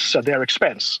squeezing costs at their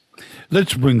expense.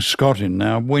 Let's bring Scott in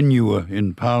now. When you were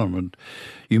in Parliament,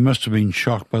 you must have been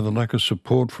shocked by the lack of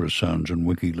support for Assange and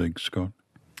WikiLeaks, Scott.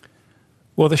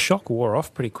 Well, the shock wore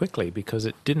off pretty quickly because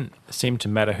it didn't seem to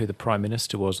matter who the Prime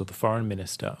Minister was or the Foreign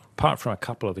Minister, apart from a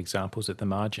couple of examples at the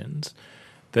margins,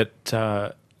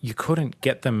 that you couldn't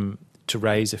get them to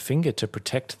raise a finger to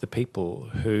protect the people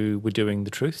who were doing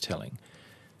the truth-telling.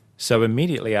 So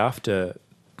immediately after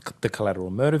the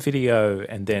collateral murder video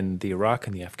and then the Iraq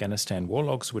and the Afghanistan war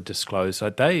logs were disclosed, so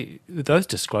those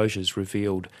disclosures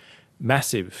revealed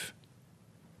massive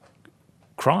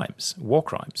crimes, war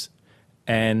crimes,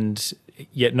 and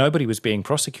yet nobody was being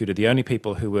prosecuted. The only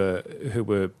people who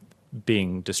were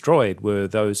being destroyed were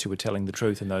those who were telling the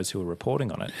truth and those who were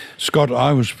reporting on it. Scott,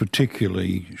 I was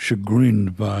particularly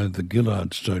chagrined by the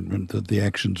Gillard statement that the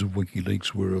actions of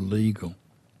WikiLeaks were illegal,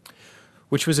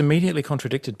 which was immediately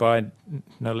contradicted by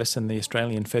no less than the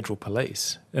Australian Federal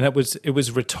Police. And it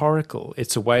was rhetorical.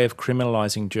 It's a way of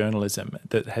criminalising journalism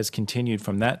that has continued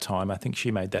from that time. I think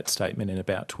she made that statement in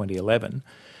about 2011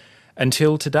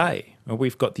 until today.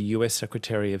 We've got the US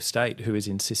Secretary of State who is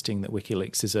insisting that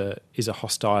WikiLeaks is a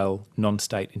hostile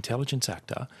non-state intelligence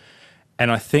actor.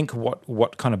 And I think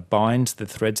what kind of binds the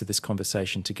threads of this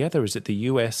conversation together is that the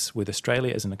US, with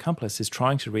Australia as an accomplice, is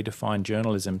trying to redefine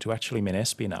journalism to actually mean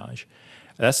espionage.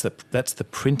 That's the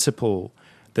principle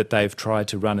that they've tried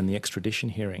to run in the extradition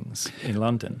hearings in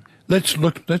London. Let's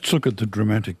look at the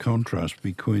dramatic contrast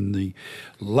between the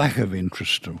lack of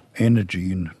interest or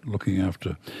energy in looking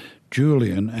after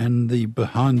Julian and the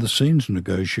behind-the-scenes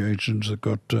negotiations that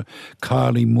got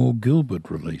Kylie Moore-Gilbert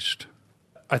released.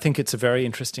 I think it's a very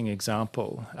interesting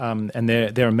example, and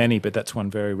there are many, but that's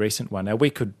one very recent one. Now we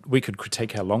could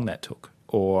critique how long that took,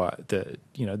 or the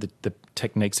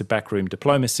techniques of backroom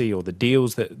diplomacy, or the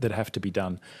deals that have to be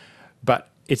done, but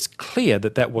it's clear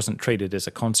that wasn't treated as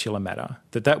a consular matter,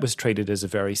 that was treated as a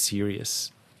very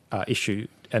serious issue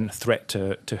and threat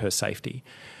to her safety.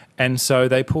 And so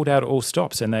they pulled out all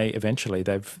stops, and they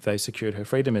secured her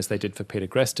freedom, as they did for Peter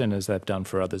Greston, as they've done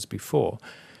for others before.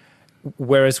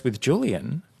 Whereas with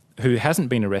Julian, who hasn't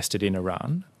been arrested in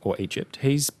Iran or Egypt,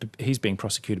 he's being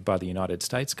prosecuted by the United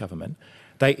States government.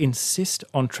 They insist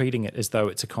on treating it as though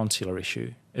it's a consular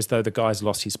issue, as though the guy's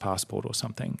lost his passport or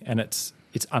something, and it's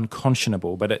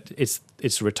unconscionable. But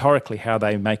it's rhetorically how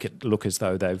they make it look as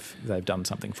though they've done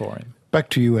something for him. Back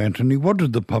to you, Anthony. What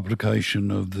did the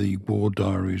publication of the war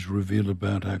diaries reveal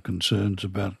about our concerns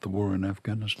about the war in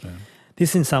Afghanistan?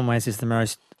 This, in some ways, is the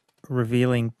most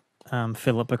revealing,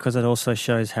 Philip, because it also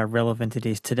shows how relevant it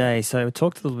is today. So we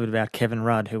talked a little bit about Kevin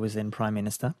Rudd, who was then Prime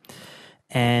Minister.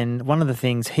 And one of the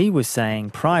things he was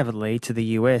saying privately to the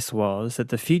US was that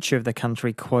the future of the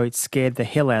country, quote, scared the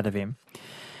hell out of him,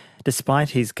 despite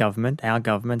his government, our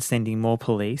government, sending more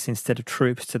police instead of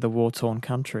troops to the war-torn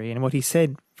country. And what he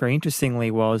said, very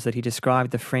interestingly, was that he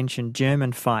described the French and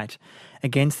German fight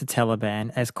against the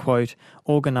Taliban as, quote,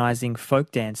 organising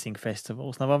folk dancing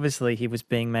festivals. Now, obviously, he was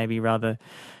being maybe rather,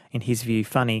 in his view,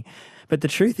 funny. But the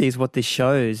truth is, what this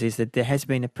shows is that there has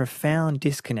been a profound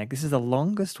disconnect. This is the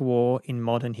longest war in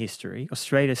modern history.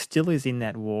 Australia still is in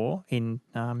that war in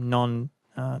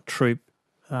non-troop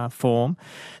form.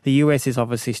 The US is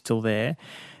obviously still there.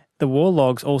 The war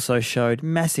logs also showed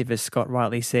massive, as Scott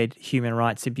rightly said, human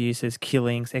rights abuses,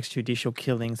 killings, extrajudicial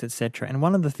killings, etc. And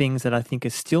one of the things that I think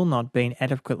has still not been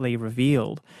adequately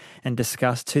revealed and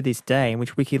discussed to this day, and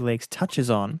which WikiLeaks touches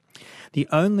on, the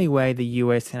only way the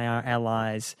US and our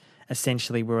allies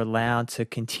essentially were allowed to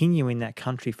continue in that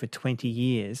country for 20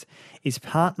 years is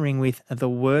partnering with the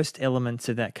worst elements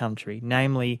of that country,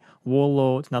 namely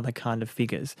warlords and other kind of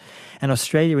figures. And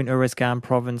Australia in Uruzgan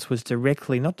province was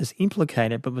directly not just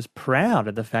implicated, but was proud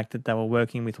of the fact that they were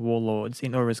working with warlords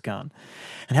in Uruzgan.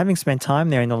 And having spent time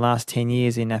there in the last 10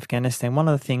 years in Afghanistan, one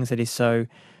of the things that is so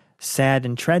sad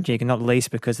and tragic, and not least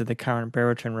because of the current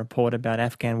Brereton report about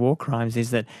Afghan war crimes,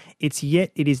 is that it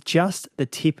is just the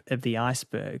tip of the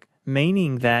iceberg.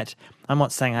 Meaning that, I'm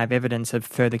not saying I have evidence of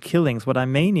further killings. What I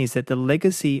mean is that the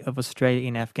legacy of Australia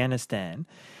in Afghanistan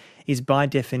is by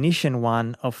definition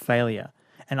one of failure.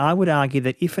 And I would argue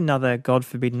that if another, God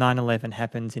forbid, 9/11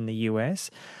 happens in the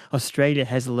US, Australia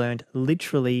has learned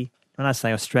literally, when I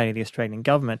say Australia, the Australian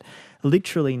government,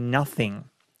 literally nothing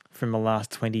from the last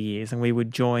 20 years, and we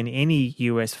would join any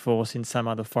US force in some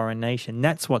other foreign nation.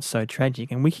 That's what's so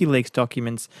tragic. And WikiLeaks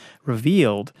documents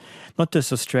revealed not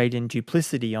just Australian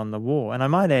duplicity on the war. And I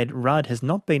might add, Rudd has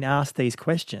not been asked these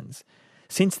questions.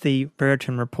 Since the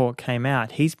Brereton report came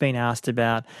out, he's been asked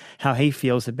about how he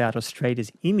feels about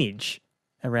Australia's image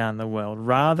around the world,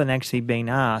 rather than actually being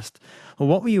asked, well,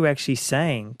 what were you actually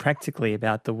saying practically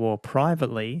about the war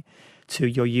privately to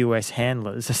your US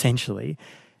handlers, essentially,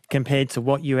 compared to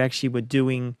what you actually were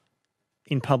doing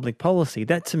in public policy.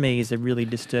 That to me is a really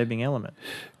disturbing element.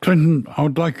 Clinton, I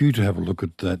would like you to have a look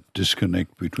at that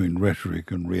disconnect between rhetoric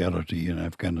and reality in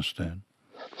Afghanistan.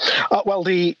 Well,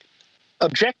 the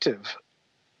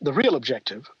real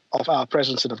objective of our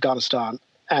presence in Afghanistan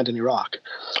and in Iraq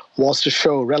was to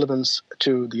show relevance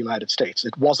to the United States.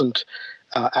 It wasn't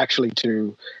actually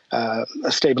to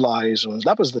stabilize.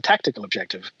 That was the tactical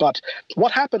objective. But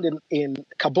what happened in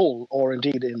Kabul, or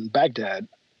indeed in Baghdad,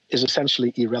 is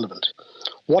essentially irrelevant.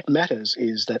 What matters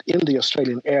is that in the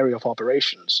Australian area of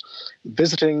operations,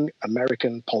 visiting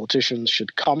American politicians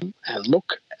should come and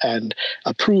look and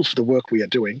approve the work we are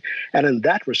doing. And in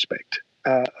that respect,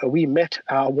 we met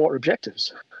our war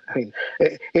objectives. I mean,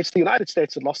 it's the United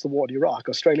States that lost the war in Iraq.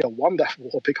 Australia won that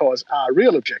war because our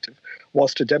real objective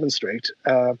was to demonstrate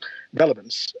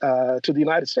relevance to the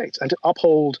United States and to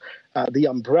uphold the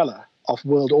umbrella of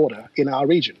world order in our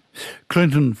region.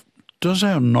 Clinton, does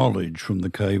our knowledge from the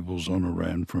cables on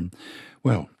Iran from,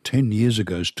 10 years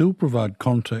ago still provide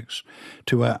context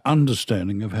to our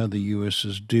understanding of how the US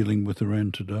is dealing with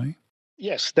Iran today?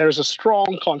 Yes, there is a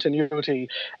strong continuity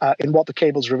in what the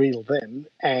cables revealed then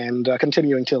and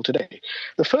continuing till today.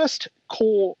 The first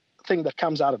core thing that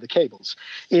comes out of the cables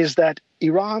is that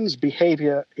Iran's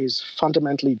behavior is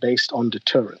fundamentally based on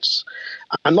deterrence.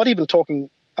 I'm not even talking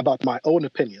about my own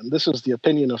opinion. This is the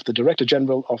opinion of the Director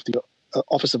General of the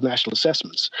Office of National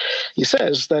Assessments. He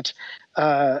says that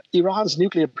Iran's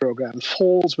nuclear program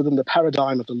falls within the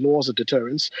paradigm of the laws of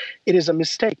deterrence. It is a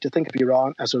mistake to think of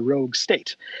Iran as a rogue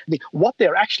state. I mean, what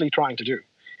they're actually trying to do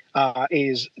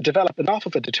is develop enough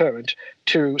of a deterrent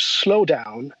to slow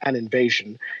down an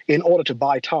invasion in order to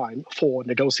buy time for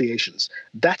negotiations.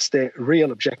 That's their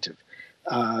real objective.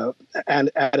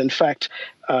 And in fact,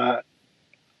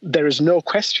 there is no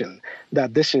question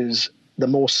that this is the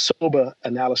more sober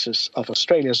analysis of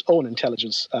Australia's own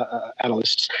intelligence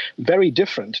analysts, very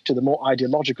different to the more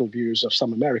ideological views of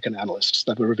some American analysts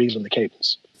that were revealed in the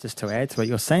cables. Just to add to what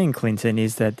you're saying, Clinton,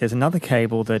 is that there's another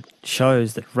cable that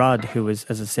shows that Rudd, who was,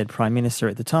 as I said, Prime Minister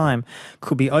at the time,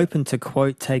 could be open to,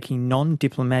 quote, taking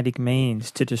non-diplomatic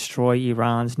means to destroy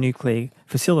Iran's nuclear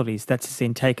facilities. That's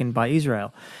been taken by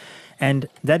Israel. And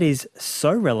that is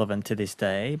so relevant to this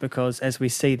day because as we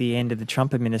see the end of the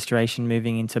Trump administration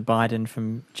moving into Biden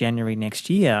from January next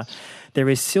year, there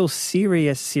is still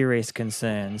serious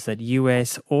concerns that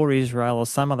US or Israel or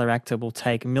some other actor will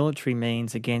take military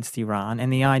means against Iran.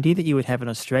 And the idea that you would have an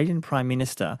Australian Prime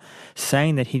Minister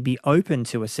saying that he'd be open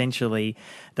to essentially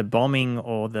the bombing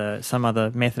or some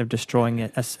other method of destroying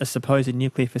a supposed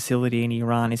nuclear facility in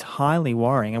Iran is highly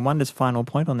worrying. And one just final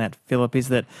point on that, Philip, is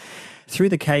that through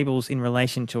the cables in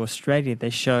relation to Australia, there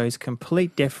shows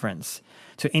complete deference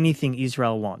to anything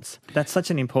Israel wants. That's such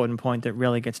an important point that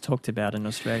rarely gets talked about in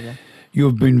Australia. You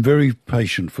have been very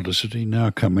patient, Felicity. Now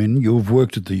come in. You've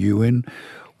worked at the UN.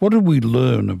 What did we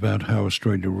learn about how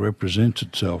Australia represents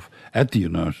itself at the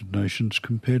United Nations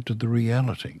compared to the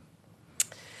reality?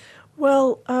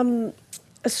 Well,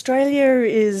 Australia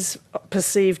is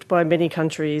perceived by many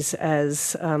countries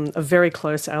as a very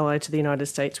close ally to the United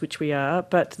States, which we are,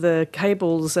 but the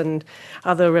cables and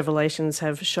other revelations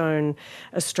have shown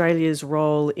Australia's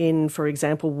role in, for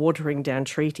example, watering down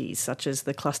treaties such as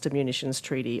the Cluster Munitions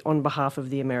Treaty on behalf of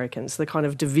the Americans, the kind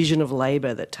of division of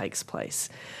labour that takes place.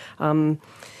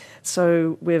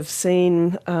 So we've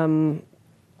seen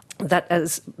that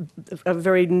as a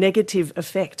very negative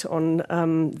effect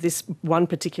on this one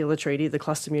particular treaty, the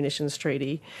Cluster Munitions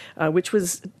Treaty, which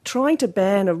was trying to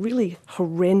ban a really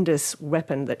horrendous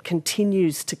weapon that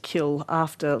continues to kill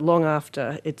long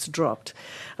after it's dropped.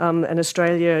 And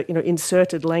Australia,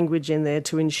 inserted language in there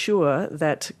to ensure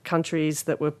that countries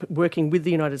that were working with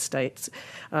the United States,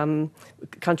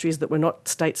 countries that were not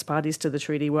states parties to the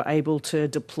treaty, were able to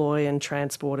deploy and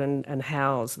transport and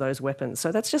house those weapons.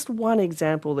 So that's just one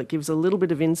example that gives a little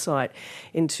bit of insight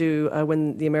into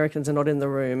when the Americans are not in the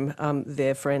room,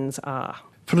 their friends are.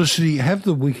 Felicity, have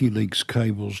the WikiLeaks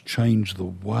cables changed the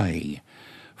way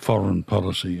foreign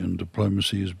policy and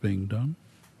diplomacy is being done?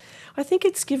 I think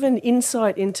it's given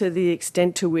insight into the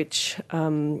extent to which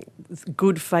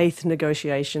good faith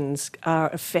negotiations are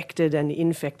affected and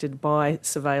infected by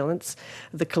surveillance.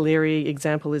 The Kaleri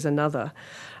example is another.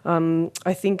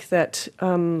 I think that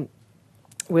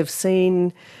we've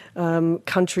seen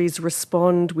countries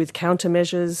respond with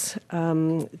countermeasures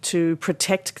to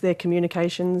protect their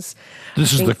communications.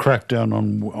 This is the crackdown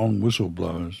on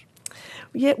whistleblowers.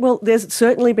 Yeah, well, there's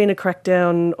certainly been a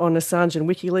crackdown on Assange and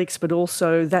WikiLeaks, but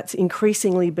also that's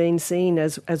increasingly been seen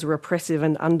as repressive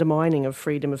and undermining of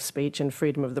freedom of speech and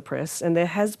freedom of the press. And there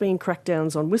has been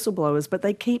crackdowns on whistleblowers, but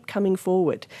they keep coming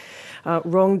forward.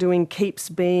 Wrongdoing keeps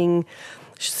being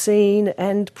seen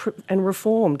and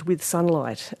reformed with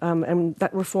sunlight. And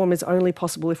that reform is only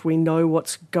possible if we know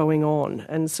what's going on.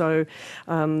 And so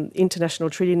international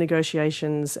treaty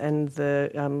negotiations and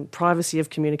the privacy of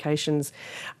communications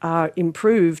are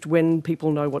improved when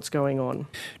people know what's going on.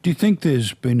 Do you think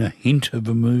there's been a hint of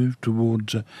a move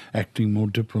towards acting more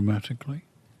diplomatically?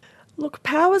 Look,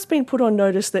 power's been put on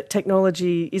notice that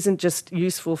technology isn't just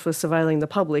useful for surveilling the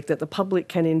public, that the public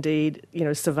can indeed,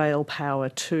 surveil power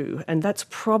too. And that's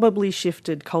probably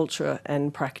shifted culture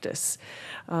and practice.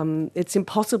 It's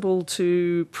impossible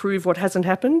to prove what hasn't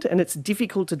happened, and it's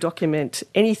difficult to document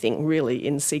anything really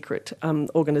in secret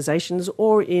organisations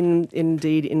or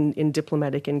indeed in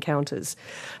diplomatic encounters.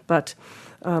 But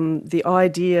the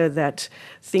idea that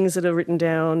things that are written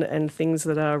down and things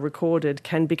that are recorded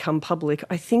can become public,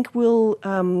 I think will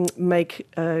make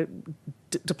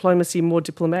diplomacy more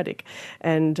diplomatic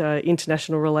and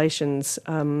international relations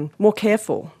more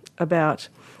careful about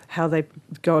how they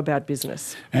go about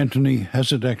business. Anthony,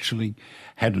 has it actually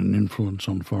had an influence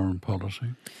on foreign policy?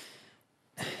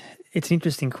 It's an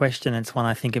interesting question. It's one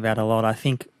I think about a lot. I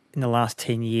think in the last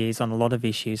 10 years on a lot of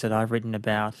issues that I've written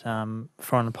about,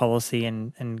 foreign policy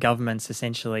and governments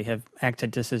essentially have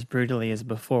acted just as brutally as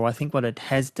before. I think what it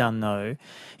has done, though,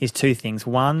 is two things.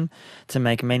 One, to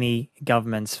make many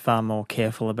governments far more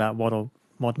careful about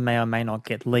what may or may not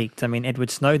get leaked. I mean,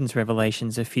 Edward Snowden's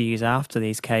revelations a few years after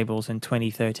these cables in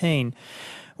 2013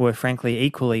 were frankly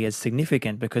equally as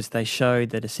significant because they showed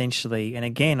that essentially, and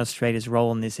again, Australia's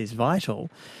role in this is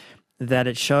vital, that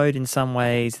it showed in some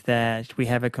ways that we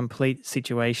have a complete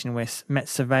situation where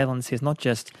surveillance is not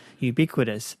just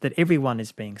ubiquitous, that everyone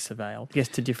is being surveilled, yes,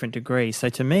 to different degrees. So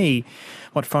to me,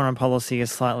 what foreign policy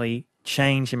has slightly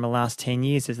changed in the last 10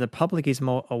 years is the public is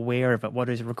more aware of it. What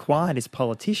is required is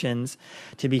politicians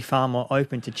to be far more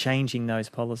open to changing those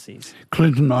policies.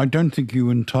 Clinton, I don't think you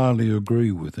entirely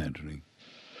agree with Anthony.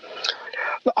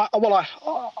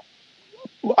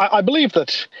 I believe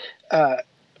that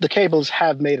the cables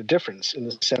have made a difference in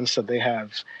the sense that they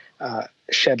have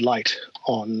shed light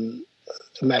on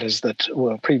matters that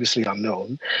were previously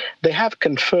unknown. They have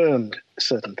confirmed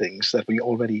certain things that we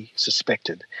already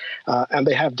suspected, and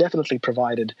they have definitely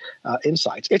provided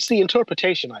insights. It's the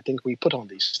interpretation, I think, we put on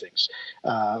these things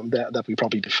that we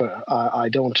probably defer. I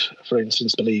don't, for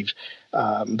instance, believe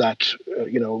that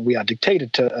we are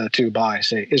dictated to by,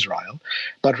 say, Israel,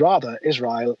 but rather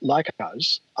Israel, like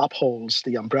us, upholds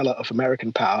the umbrella of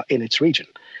American power in its region.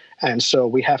 And so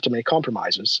we have to make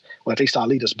compromises, or at least our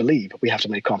leaders believe we have to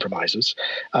make compromises,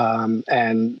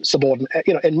 and subordinate,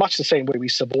 in much the same way we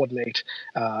subordinate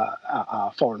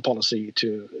our foreign policy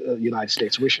to the United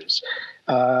States wishes.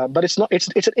 But it's not.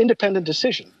 It's an independent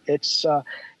decision. It's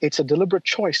a deliberate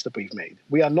choice that we've made.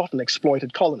 We are not an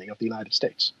exploited colony of the United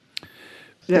States.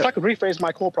 Yeah. If I could rephrase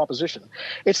my core proposition,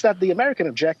 it's that the American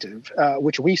objective,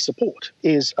 which we support,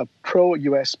 is a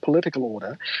pro-US political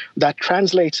order that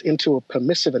translates into a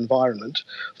permissive environment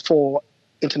for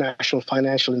international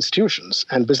financial institutions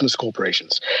and business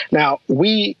corporations. Now,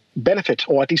 we benefit,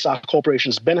 or at least our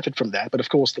corporations benefit from that, but of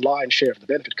course the lion's share of the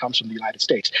benefit comes from the United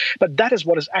States. But that is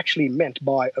what is actually meant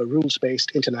by a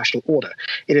rules-based international order.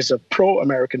 It is a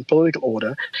pro-American political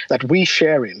order that we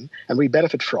share in and we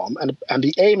benefit from, and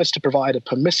the aim is to provide a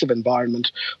permissive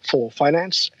environment for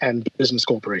finance and business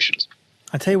corporations.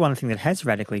 I'll tell you one thing that has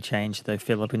radically changed, though,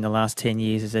 Philip, in the last 10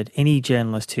 years is that any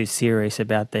journalist who's serious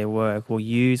about their work will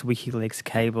use WikiLeaks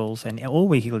cables and all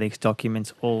WikiLeaks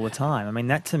documents all the time. I mean,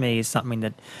 that to me is something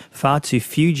that far too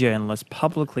few journalists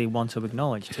publicly want to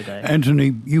acknowledge today.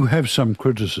 Anthony, you have some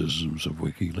criticisms of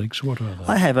WikiLeaks. What are they?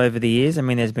 I have over the years. I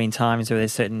mean, there's been times where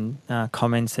there's certain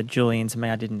comments that Julian's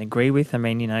made I didn't agree with. I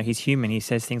mean, he's human. He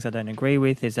says things I don't agree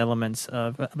with. There's elements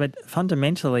of... But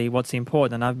fundamentally, what's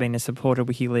important, and I've been a supporter of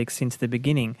WikiLeaks since the beginning,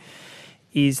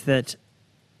 is that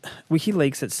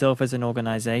WikiLeaks itself as an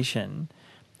organisation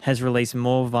has released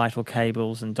more vital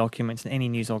cables and documents than any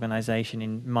news organisation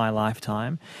in my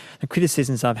lifetime. The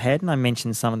criticisms I've had, and I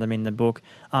mentioned some of them in the book,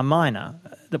 are minor.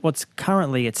 That what's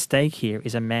currently at stake here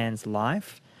is a man's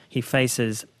life. He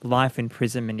faces life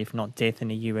imprisonment, if not death, in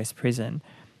a US prison.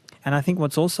 And I think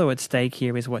what's also at stake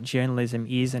here is what journalism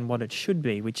is and what it should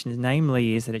be, which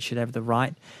namely is that it should have the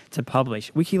right to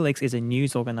publish. WikiLeaks is a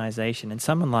news organisation, and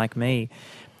someone like me,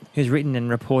 who's written and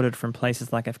reported from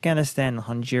places like Afghanistan,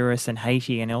 Honduras and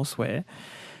Haiti and elsewhere,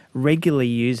 regularly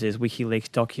uses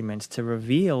WikiLeaks documents to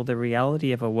reveal the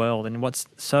reality of a world. And what's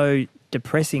so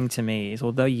depressing to me is,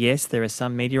 although, yes, there are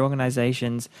some media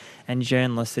organisations and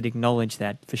journalists that acknowledge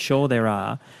that, for sure there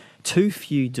are, too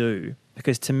few do.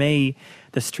 Because to me,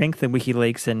 the strength of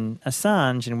WikiLeaks and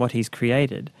Assange and what he's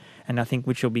created, and I think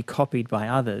which will be copied by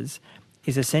others,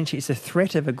 is essentially it's a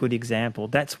threat of a good example.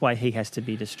 That's why he has to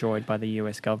be destroyed by the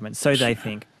US government. So they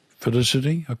think.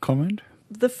 Felicity, a comment?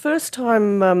 The first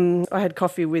time I had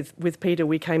coffee with Peter,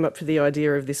 we came up with the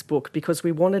idea of this book because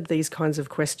we wanted these kinds of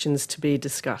questions to be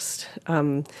discussed.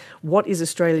 What is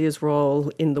Australia's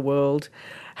role in the world?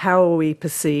 How are we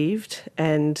perceived?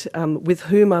 And with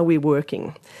whom are we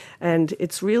working? And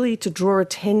it's really to draw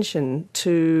attention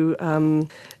to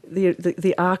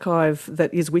the archive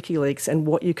that is WikiLeaks and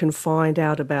what you can find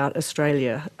out about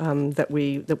Australia that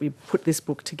we put this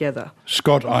book together.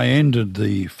 Scott, I ended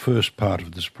the first part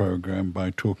of this program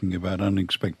by talking about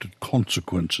unexpected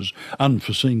consequences,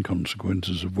 unforeseen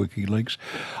consequences of WikiLeaks.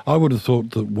 I would have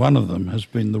thought that one of them has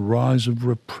been the rise of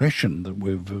repression that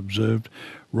we've observed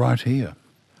right here.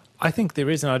 I think there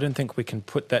is, and I don't think we can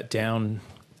put that down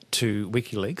to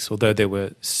WikiLeaks, although there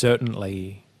were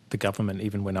certainly the government,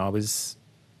 even when I was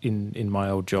in my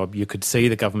old job, you could see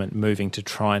the government moving to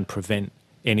try and prevent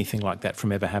anything like that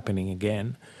from ever happening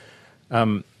again.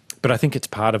 But I think it's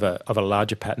part of a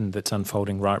larger pattern that's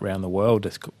unfolding right around the world.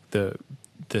 It's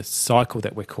the cycle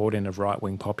that we're caught in of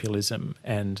right-wing populism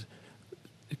and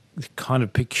kind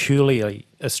of peculiarly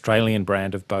Australian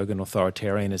brand of bogan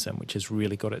authoritarianism, which has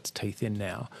really got its teeth in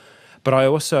now. But I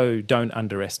also don't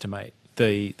underestimate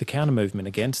the counter movement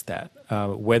against that,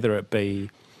 whether it be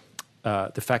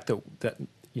the fact that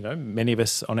many of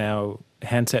us on our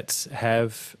handsets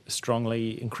have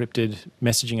strongly encrypted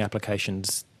messaging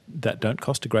applications that don't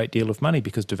cost a great deal of money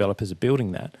because developers are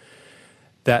building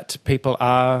that people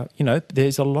are,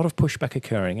 there's a lot of pushback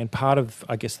occurring. And part of,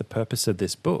 I guess, the purpose of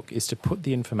this book is to put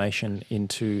the information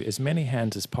into as many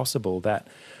hands as possible that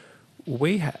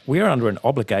we are under an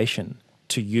obligation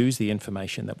to use the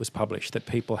information that was published, that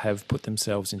people have put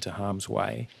themselves into harm's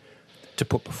way to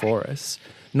put before us,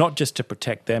 not just to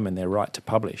protect them and their right to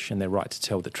publish and their right to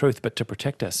tell the truth, but to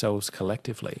protect ourselves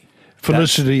collectively.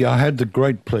 Felicity, I had the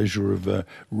great pleasure of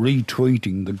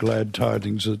retweeting the glad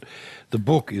tidings that the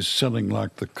book is selling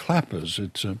like the clappers.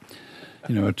 It's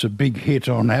a big hit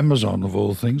on Amazon of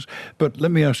all things. But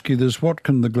let me ask you this: what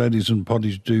can the Gladdies and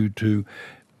Potties do to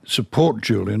support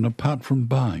Julian apart from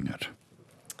buying it?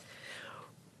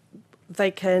 They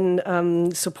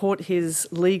can support his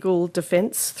legal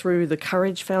defence through the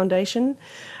Courage Foundation.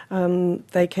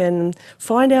 They can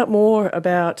find out more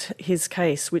about his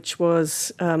case, which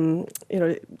was,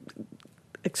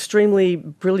 extremely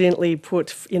brilliantly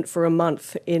put in for a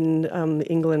month in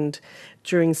England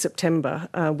during September.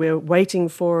 We're waiting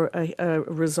for a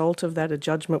result of that. A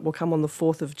judgment will come on the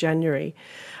 4th of January.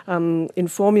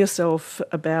 Inform yourself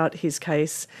about his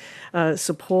case.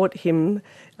 Support him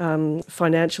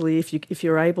financially if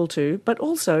you're able to, but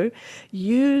also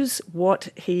use what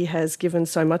he has given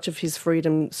so much of his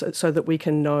freedom so that we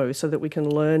can know, so that we can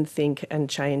learn, think and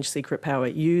change secret power.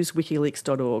 Use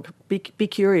wikileaks.org. Be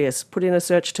curious, put in a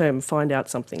search term, find out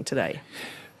something today.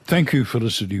 Thank you,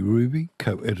 Felicity Ruby,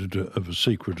 co-editor of A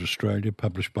Secret Australia,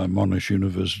 published by Monash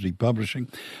University Publishing,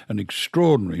 an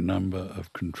extraordinary number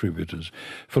of contributors.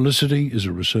 Felicity is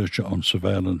a researcher on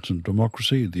surveillance and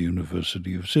democracy at the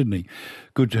University of Sydney.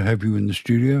 Good to have you in the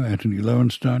studio, Anthony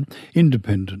Lowenstein,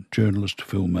 independent journalist,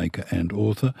 filmmaker and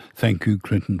author. Thank you,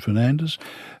 Clinton Fernandez,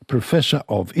 Professor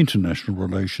of International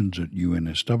Relations at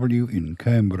UNSW in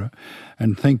Canberra.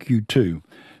 And thank you too,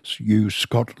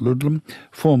 Scott Ludlam,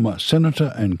 former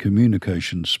Senator and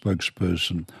Communications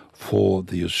spokesperson for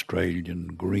the Australian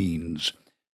Greens.